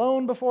taken a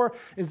loan before.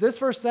 Is this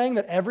verse saying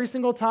that every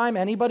single time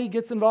anybody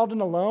gets involved in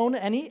a loan,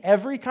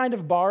 every kind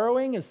of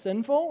borrowing is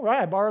sinful?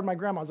 Right? I borrowed my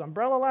grandma's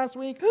umbrella last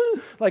week.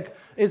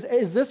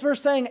 Is this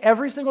verse saying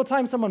every single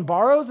time someone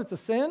borrows, it's a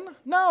sin?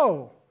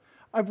 No.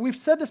 We've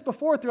said this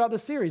before throughout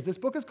this series. This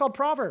book is called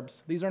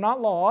Proverbs. These are not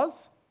laws.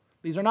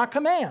 These are not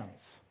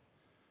commands.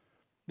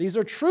 These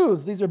are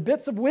truths. These are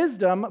bits of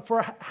wisdom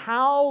for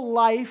how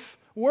life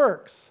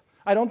works.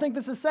 I don't think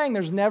this is saying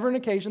there's never an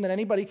occasion that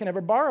anybody can ever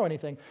borrow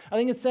anything. I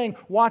think it's saying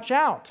watch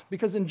out,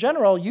 because in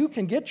general, you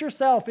can get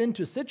yourself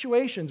into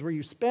situations where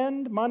you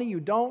spend money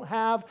you don't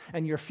have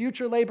and your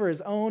future labor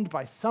is owned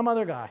by some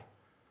other guy.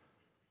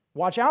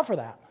 Watch out for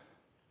that.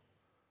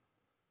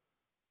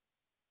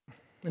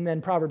 And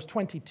then Proverbs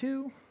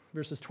 22,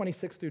 verses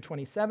 26 through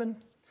 27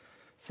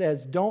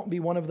 says, don't be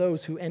one of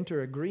those who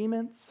enter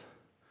agreements,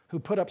 who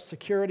put up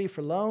security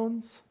for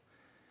loans.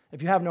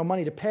 If you have no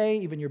money to pay,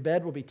 even your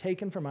bed will be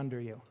taken from under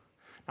you.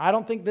 Now, I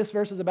don't think this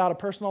verse is about a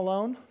personal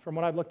loan, from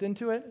what I've looked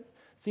into it.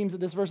 It seems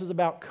that this verse is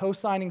about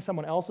co-signing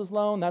someone else's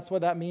loan. That's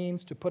what that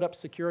means, to put up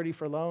security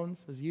for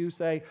loans. As you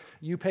say,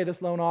 you pay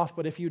this loan off,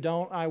 but if you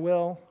don't, I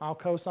will. I'll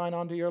co-sign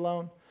onto your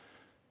loan.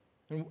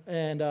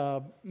 And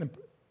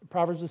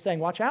Proverbs is saying,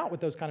 watch out with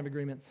those kind of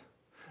agreements.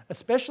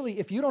 Especially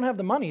if you don't have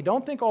the money.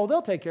 Don't think, oh,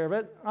 they'll take care of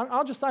it.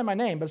 I'll just sign my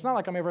name, but it's not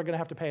like I'm ever going to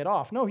have to pay it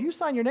off. No, you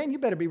sign your name, you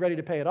better be ready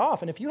to pay it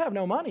off. And if you have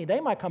no money, they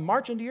might come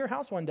march into your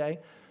house one day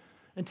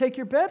and take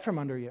your bed from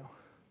under you.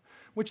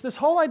 Which this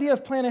whole idea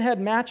of plan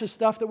ahead matches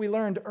stuff that we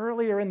learned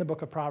earlier in the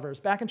book of Proverbs.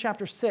 Back in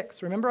chapter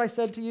 6, remember I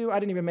said to you, I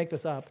didn't even make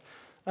this up,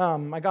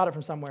 I got it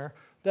from somewhere,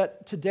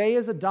 that today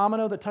is a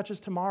domino that touches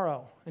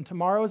tomorrow, and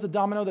tomorrow is a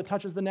domino that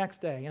touches the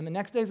next day, and the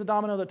next day is a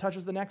domino that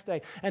touches the next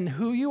day. And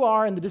who you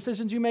are and the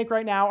decisions you make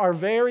right now are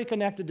very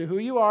connected to who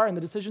you are and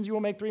the decisions you will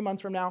make 3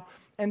 months from now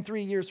and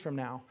 3 years from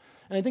now.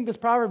 And I think this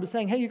proverb is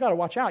saying, hey, you got to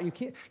watch out. You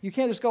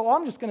can't just go, oh,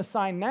 I'm just going to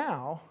sign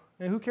now,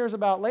 and who cares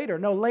about later?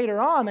 No,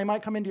 later on, they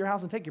might come into your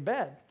house and take your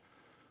bed.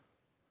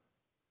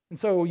 And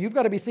so you've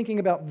got to be thinking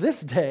about this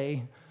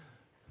day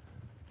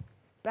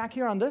back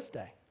here on this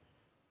day.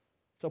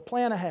 So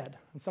plan ahead.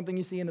 It's something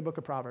you see in the book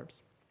of Proverbs.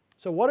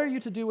 So what are you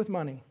to do with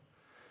money?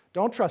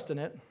 Don't trust in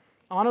it.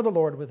 Honor the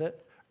Lord with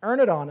it. Earn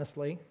it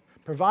honestly.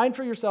 Provide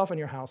for yourself and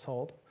your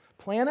household.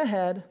 Plan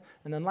ahead.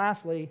 And then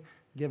lastly,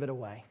 give it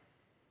away.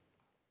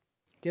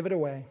 Give it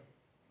away.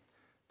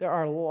 There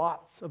are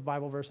lots of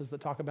Bible verses that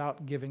talk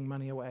about giving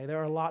money away.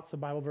 There are lots of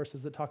Bible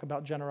verses that talk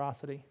about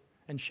generosity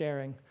and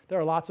sharing. There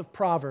are lots of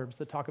proverbs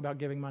that talk about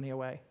giving money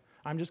away.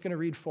 I'm just going to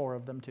read 4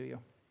 of them to you.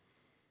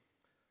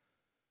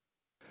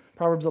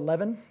 Proverbs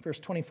 11, verse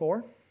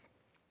 24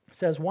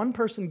 says, one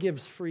person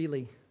gives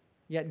freely,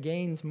 yet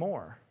gains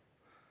more.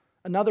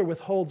 Another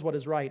withholds what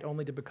is right,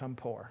 only to become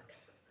poor.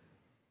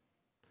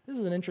 This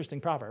is an interesting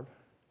proverb.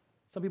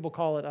 Some people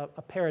call it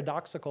a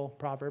paradoxical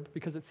proverb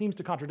because it seems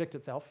to contradict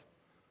itself.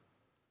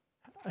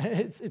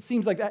 It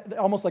seems like that,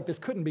 almost like this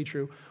couldn't be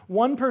true.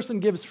 One person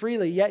gives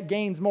freely, yet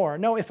gains more.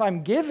 No, if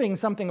I'm giving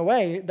something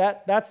away,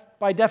 that's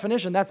by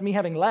definition, that's me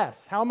having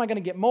less. How am I going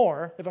to get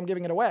more if I'm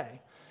giving it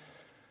away?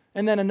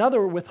 And then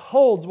another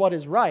withholds what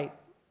is right,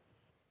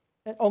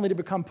 only to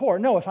become poor.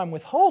 No, if I'm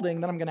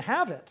withholding, then I'm going to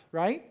have it,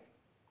 right?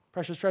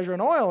 Precious treasure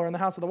and oil are in the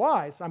house of the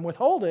wise. I'm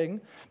withholding,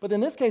 but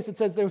in this case it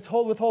says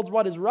withholds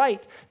what is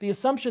right. The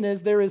assumption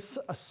is there is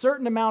a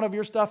certain amount of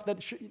your stuff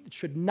that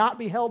should not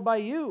be held by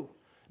you.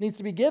 It needs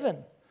to be given.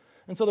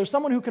 And so there's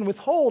someone who can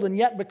withhold and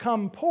yet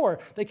become poor.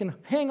 They can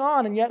hang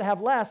on and yet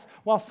have less,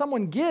 while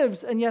someone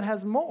gives and yet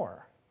has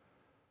more.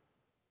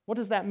 What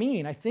does that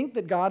mean? I think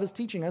that God is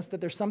teaching us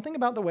that there's something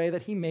about the way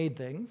that He made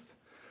things,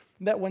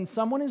 that when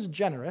someone is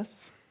generous,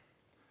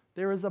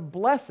 there is a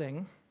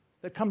blessing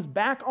that comes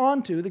back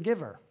onto the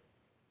giver.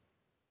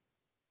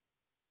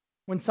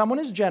 When someone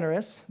is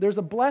generous, there's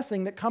a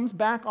blessing that comes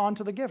back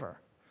onto the giver.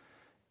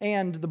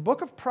 And the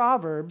book of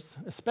Proverbs,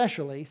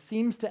 especially,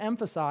 seems to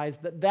emphasize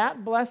that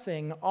that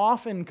blessing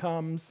often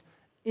comes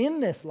in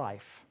this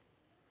life.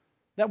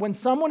 That when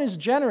someone is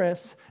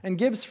generous and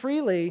gives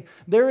freely,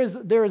 there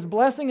is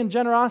blessing and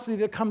generosity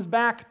that comes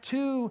back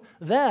to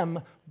them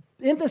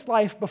in this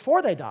life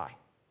before they die.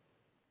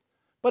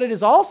 But it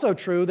is also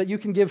true that you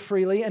can give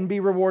freely and be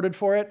rewarded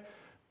for it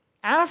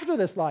after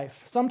this life.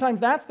 Sometimes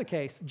that's the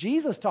case.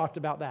 Jesus talked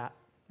about that.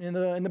 In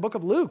the book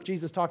of Luke,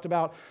 Jesus talked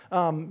about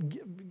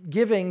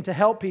giving to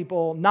help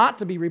people not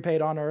to be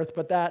repaid on earth,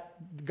 but that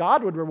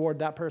God would reward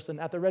that person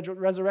at the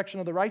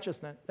resurrection of the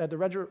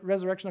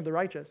resurrection of the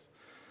righteous.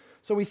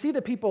 So we see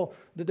that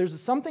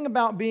there's something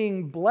about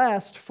being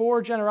blessed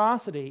for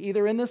generosity,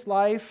 either in this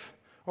life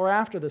or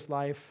after this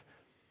life.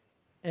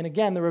 And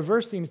again, the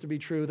reverse seems to be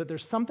true, that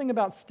there's something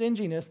about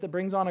stinginess that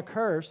brings on a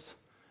curse.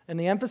 And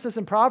the emphasis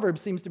in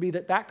Proverbs seems to be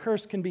that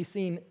curse can be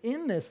seen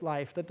in this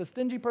life, that the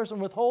stingy person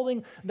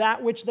withholding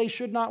that which they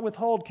should not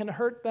withhold can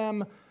hurt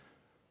them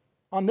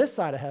on this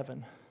side of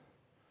heaven.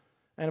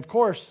 And of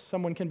course,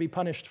 someone can be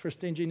punished for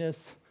stinginess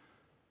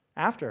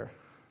after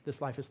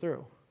this life is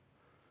through.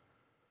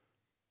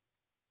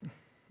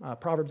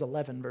 Proverbs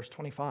 11, verse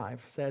 25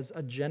 says,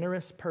 a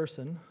generous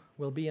person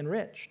will be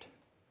enriched,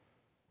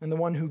 and the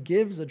one who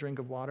gives a drink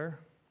of water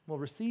will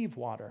receive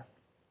water.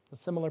 A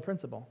similar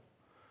principle.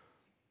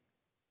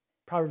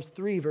 Proverbs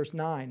 3, verse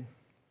 9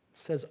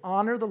 says,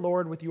 honor the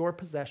Lord with your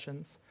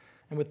possessions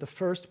and with the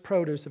first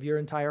produce of your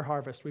entire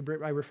harvest.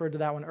 I referred to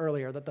that one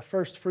earlier, that the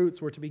first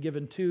fruits were to be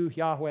given to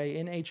Yahweh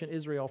in ancient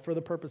Israel for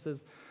the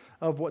purposes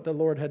of what the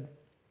Lord had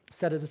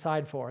set it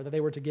aside for, that they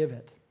were to give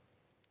it.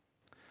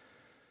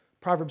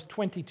 Proverbs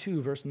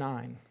 22, verse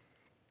 9.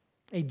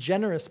 A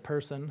generous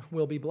person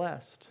will be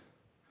blessed,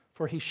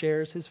 for he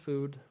shares his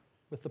food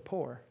with the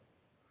poor.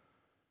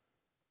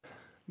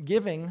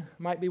 Giving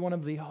might be one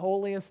of the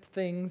holiest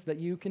things that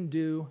you can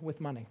do with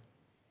money.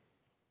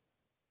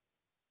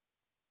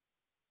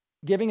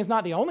 Giving is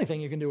not the only thing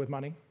you can do with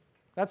money.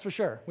 That's for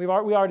sure. We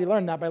already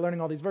learned that by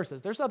learning all these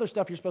verses. There's other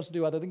stuff you're supposed to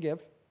do other than give,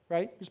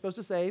 right? You're supposed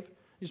to save.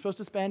 You're supposed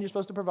to spend. You're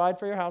supposed to provide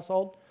for your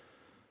household.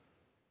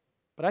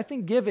 But I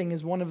think giving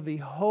is one of the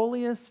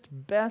holiest,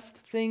 best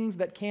things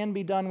that can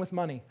be done with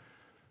money.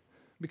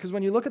 Because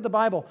when you look at the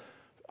Bible,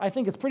 I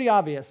think it's pretty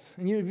obvious.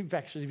 And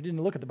actually, if you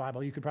didn't look at the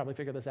Bible, you could probably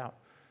figure this out.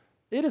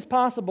 It is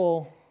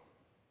possible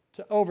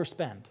to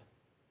overspend,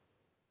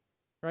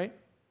 right?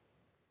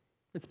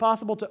 It's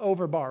possible to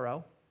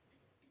overborrow.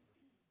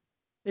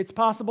 It's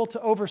possible to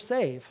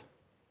oversave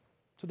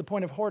to the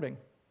point of hoarding.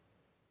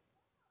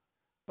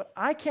 But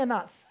I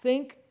cannot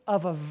think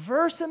of a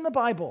verse in the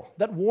Bible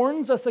that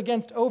warns us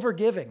against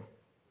overgiving.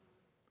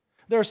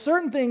 There are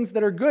certain things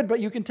that are good, but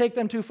you can take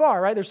them too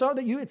far, right? It's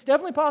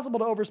definitely possible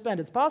to overspend.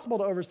 It's possible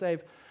to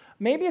oversave.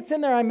 Maybe it's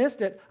in there, I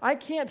missed it. I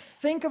can't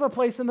think of a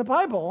place in the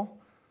Bible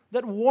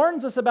that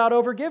warns us about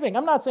overgiving.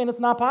 I'm not saying it's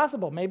not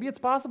possible. Maybe it's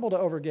possible to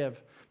overgive,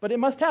 but it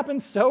must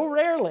happen so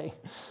rarely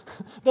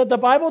that the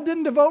Bible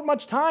didn't devote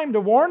much time to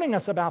warning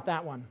us about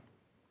that one,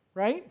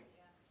 right?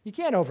 You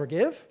can't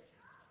overgive.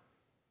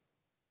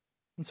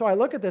 And so I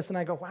look at this and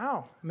I go,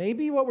 wow,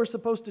 maybe what we're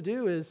supposed to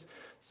do is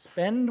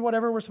spend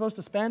whatever we're supposed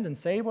to spend and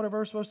save whatever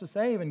we're supposed to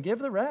save and give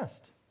the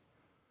rest.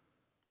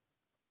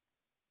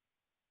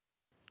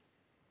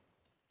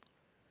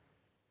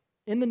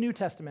 In the New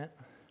Testament,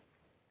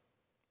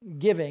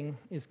 giving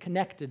is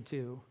connected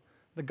to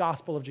the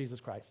gospel of Jesus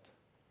Christ.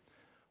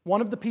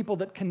 One of the people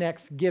that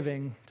connects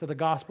giving to the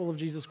gospel of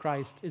Jesus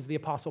Christ is the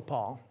Apostle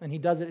Paul, and he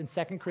does it in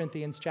 2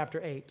 Corinthians chapter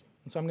 8.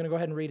 And so I'm going to go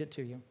ahead and read it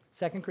to you.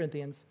 2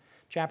 Corinthians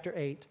chapter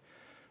 8,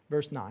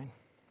 verse 9.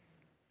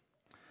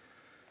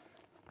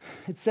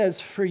 It says,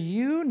 "For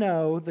you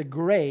know the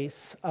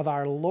grace of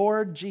our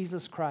Lord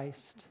Jesus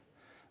Christ.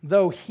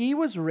 Though he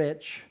was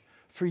rich,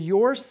 for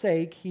your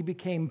sake he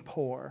became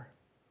poor,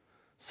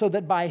 so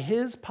that by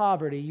his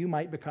poverty you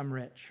might become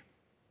rich."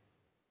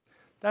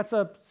 That's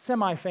a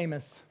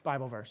semi-famous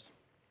Bible verse.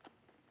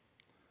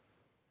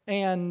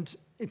 And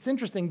it's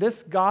interesting,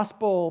 this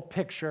gospel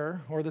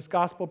picture or this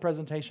gospel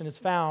presentation is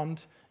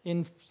found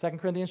in 2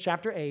 Corinthians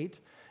chapter 8.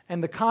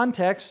 And the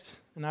context,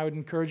 and I would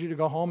encourage you to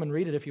go home and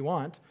read it if you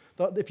want.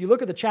 If you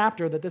look at the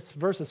chapter that this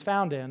verse is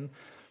found in,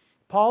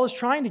 Paul is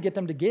trying to get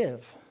them to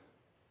give.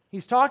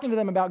 He's talking to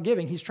them about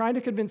giving. He's trying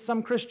to convince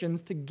some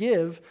Christians to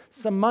give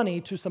some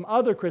money to some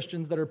other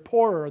Christians that are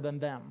poorer than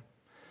them.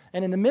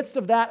 And in the midst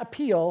of that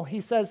appeal,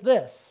 he says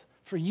this,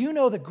 "For you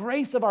know the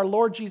grace of our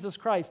Lord Jesus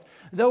Christ.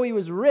 Though he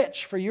was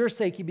rich, for your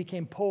sake he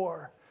became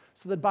poor,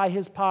 so that by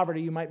his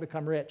poverty you might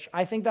become rich."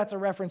 I think that's a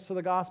reference to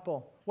the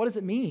gospel. What does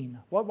it mean?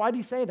 Why did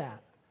he say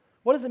that?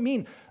 What does it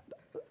mean?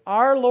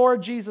 Our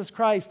Lord Jesus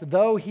Christ,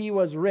 though he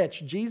was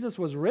rich. Jesus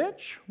was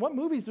rich? What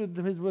movies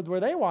were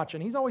they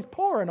watching? He's always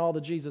poor in all the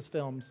Jesus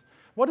films.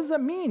 What does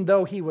that mean,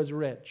 though he was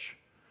rich?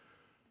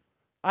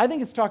 I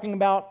think it's talking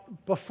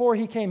about before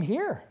he came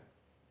here.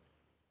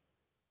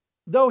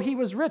 Though he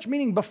was rich,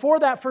 meaning before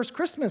that first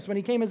Christmas when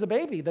he came as a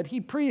baby, that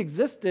he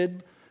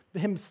pre-existed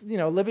him,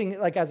 living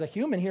like as a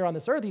human here on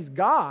this earth. He's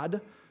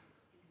God,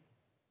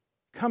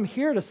 come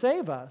here to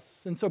save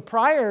us. And so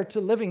prior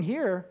to living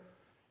here,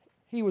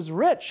 he was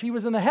rich. He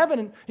was in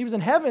heaven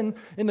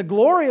in the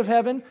glory of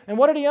heaven. And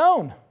what did he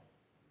own?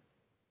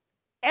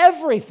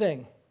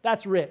 Everything.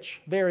 That's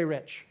rich, very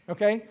rich,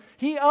 okay?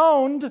 He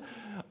owned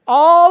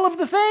all of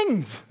the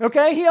things,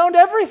 okay? He owned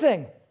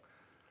everything.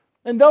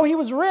 And though he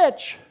was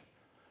rich,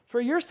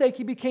 for your sake,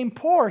 he became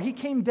poor. He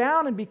came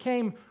down and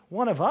became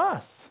one of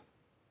us.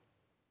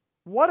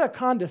 What a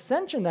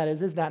condescension that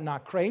is. Is that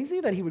not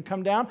crazy that he would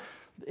come down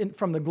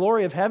from the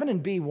glory of heaven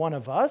and be one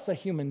of us, a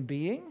human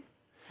being?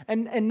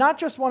 And not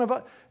just one of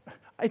us.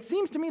 It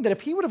seems to me that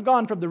if he would have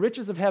gone from the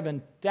riches of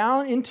heaven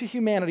down into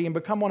humanity and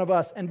become one of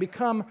us and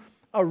become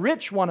a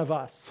rich one of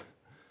us,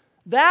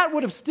 that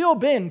would have still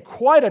been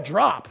quite a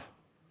drop.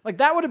 Like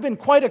that would have been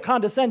quite a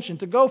condescension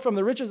to go from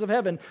the riches of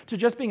heaven to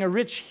just being a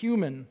rich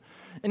human.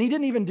 And he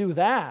didn't even do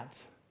that.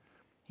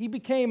 He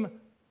became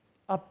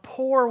a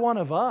poor one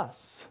of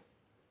us.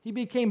 He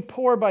became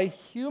poor by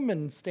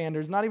human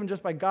standards, not even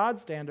just by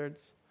God's standards.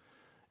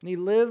 And he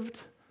lived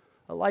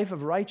a life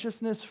of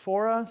righteousness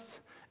for us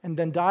and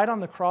then died on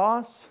the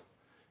cross,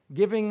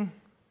 giving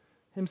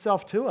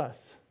himself to us.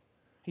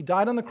 He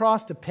died on the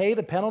cross to pay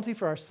the penalty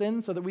for our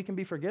sins so that we can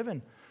be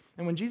forgiven.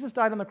 And when Jesus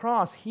died on the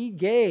cross, he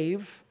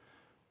gave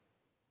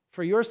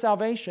for your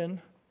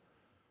salvation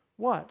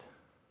what?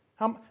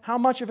 How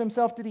much of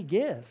himself did he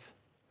give?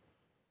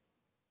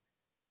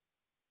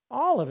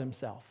 All of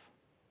himself.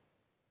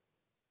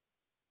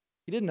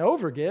 He didn't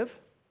overgive,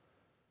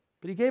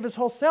 but he gave his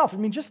whole self. I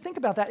mean, just think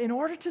about that. In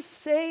order to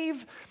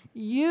save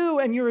you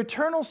and your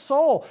eternal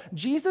soul,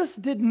 Jesus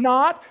did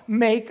not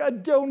make a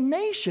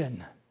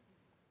donation.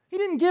 He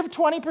didn't give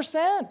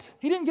 20%.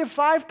 He didn't give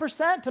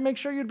 5% to make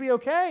sure you'd be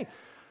okay.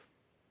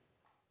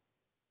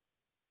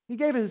 He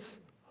gave his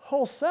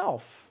whole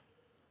self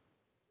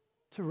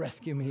to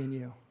rescue me and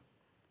you.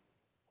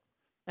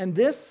 And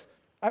this,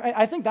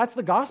 I think that's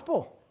the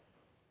gospel.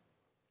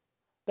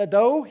 That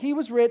though he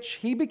was rich,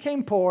 he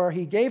became poor,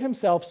 he gave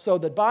himself so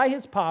that by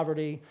his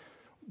poverty,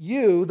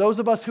 you, those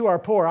of us who are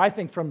poor, I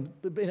think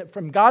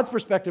from God's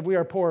perspective, we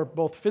are poor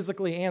both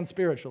physically and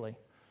spiritually.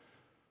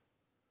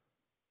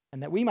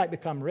 And that we might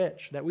become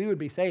rich, that we would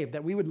be saved,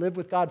 that we would live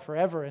with God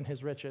forever in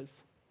his riches.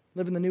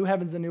 Live in the new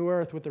heavens and new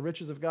earth with the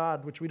riches of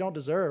God, which we don't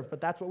deserve,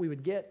 but that's what we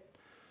would get.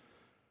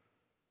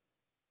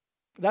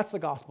 That's the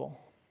gospel.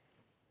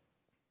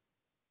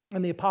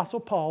 And the Apostle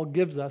Paul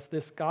gives us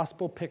this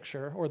gospel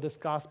picture or this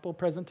gospel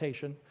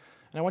presentation.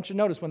 And I want you to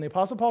notice when the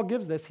Apostle Paul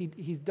gives this, he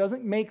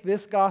doesn't make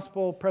this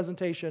gospel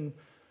presentation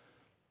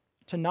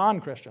to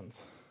non-Christians.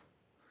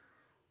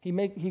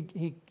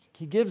 He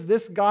gives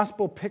this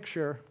gospel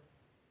picture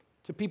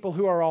to people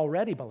who are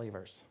already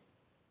believers.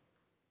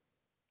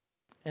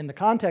 And the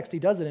context he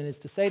does it in is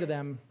to say to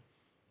them,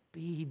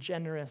 be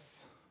generous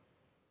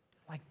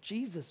like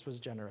Jesus was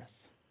generous.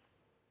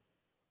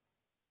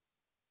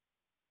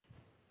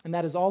 And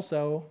that is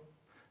also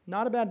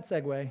not a bad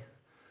segue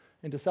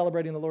into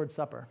celebrating the Lord's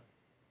Supper.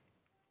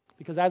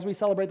 Because as we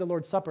celebrate the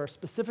Lord's Supper,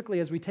 specifically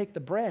as we take the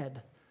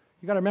bread,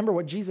 you've got to remember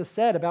what Jesus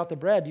said about the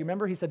bread. You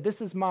remember he said, "This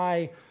is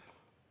my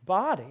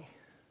body."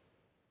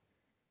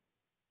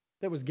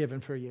 that was given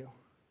for you.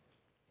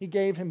 He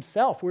gave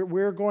himself.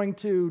 We're going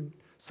to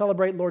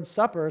celebrate Lord's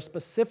Supper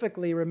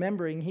specifically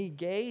remembering he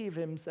gave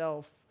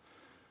himself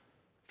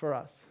for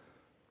us.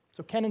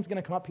 So Kennan's going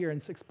to come up here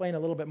and explain a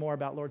little bit more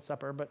about Lord's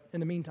Supper, but in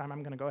the meantime,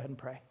 I'm going to go ahead and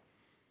pray.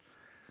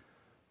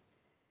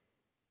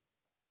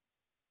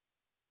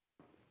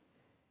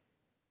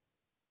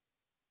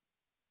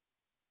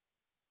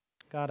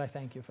 God, I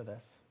thank you for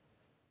this.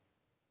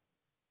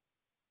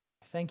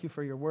 I thank you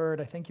for your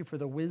word. I thank you for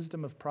the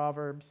wisdom of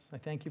Proverbs. I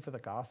thank you for the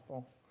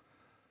gospel.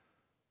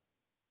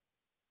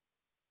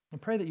 I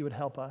pray that you would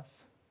help us.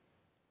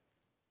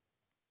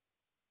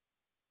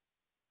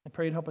 I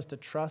pray you'd help us to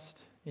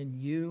trust in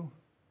you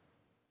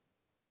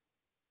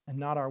and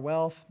not our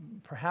wealth.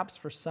 Perhaps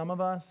for some of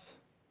us,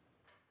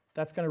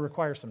 that's going to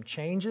require some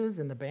changes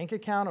in the bank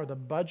account or the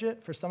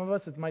budget. For some of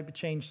us, it might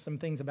change some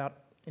things about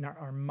in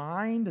our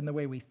mind and the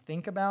way we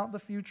think about the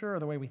future or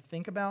the way we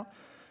think about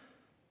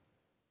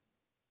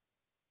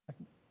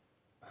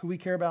who we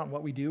care about and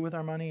what we do with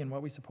our money and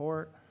what we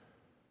support.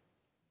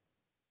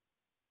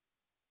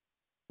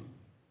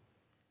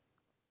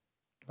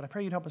 But I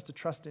pray you'd help us to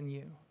trust in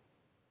you.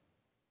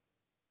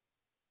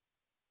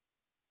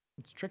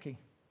 It's tricky.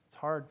 It's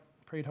hard.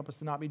 I pray you'd help us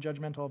to not be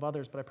judgmental of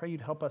others, but I pray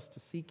you'd help us to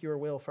seek your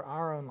will for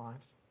our own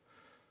lives.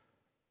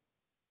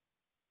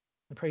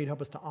 I pray you'd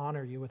help us to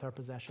honor you with our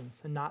possessions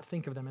and not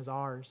think of them as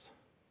ours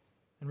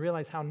and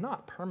realize how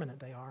not permanent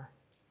they are,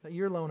 that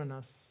you're loaning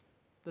us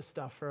this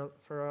stuff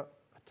for a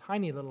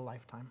tiny little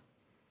lifetime.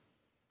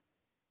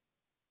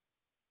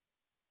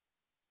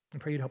 I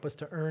pray you'd help us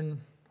to earn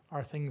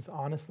our things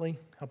honestly,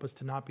 help us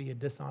to not be a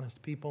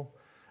dishonest people.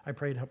 I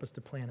pray you'd help us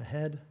to plan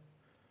ahead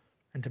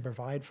and to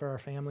provide for our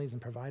families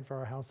and provide for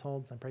our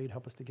households. I pray you'd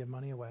help us to give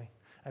money away.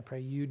 I pray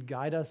you'd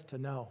guide us to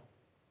know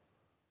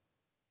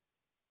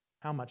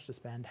how much to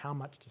spend, how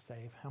much to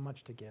save, how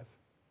much to give.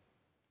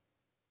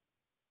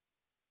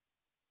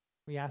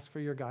 We ask for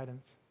your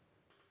guidance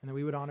and that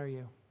we would honor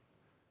you.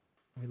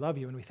 We love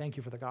you and we thank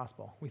you for the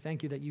gospel. We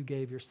thank you that you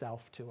gave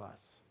yourself to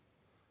us.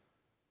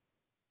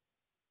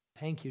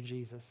 Thank you,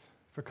 Jesus,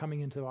 for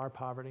coming into our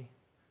poverty.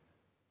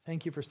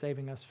 Thank you for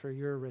saving us for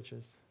your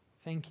riches.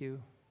 Thank you.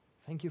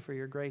 Thank you for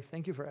your grace.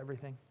 Thank you for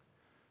everything.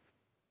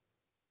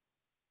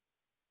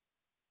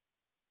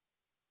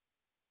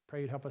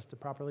 Pray you'd help us to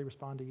properly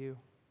respond to you.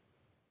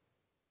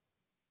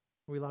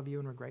 We love you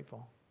and we're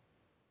grateful.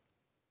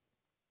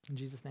 In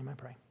Jesus' name I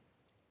pray.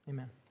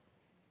 Amen.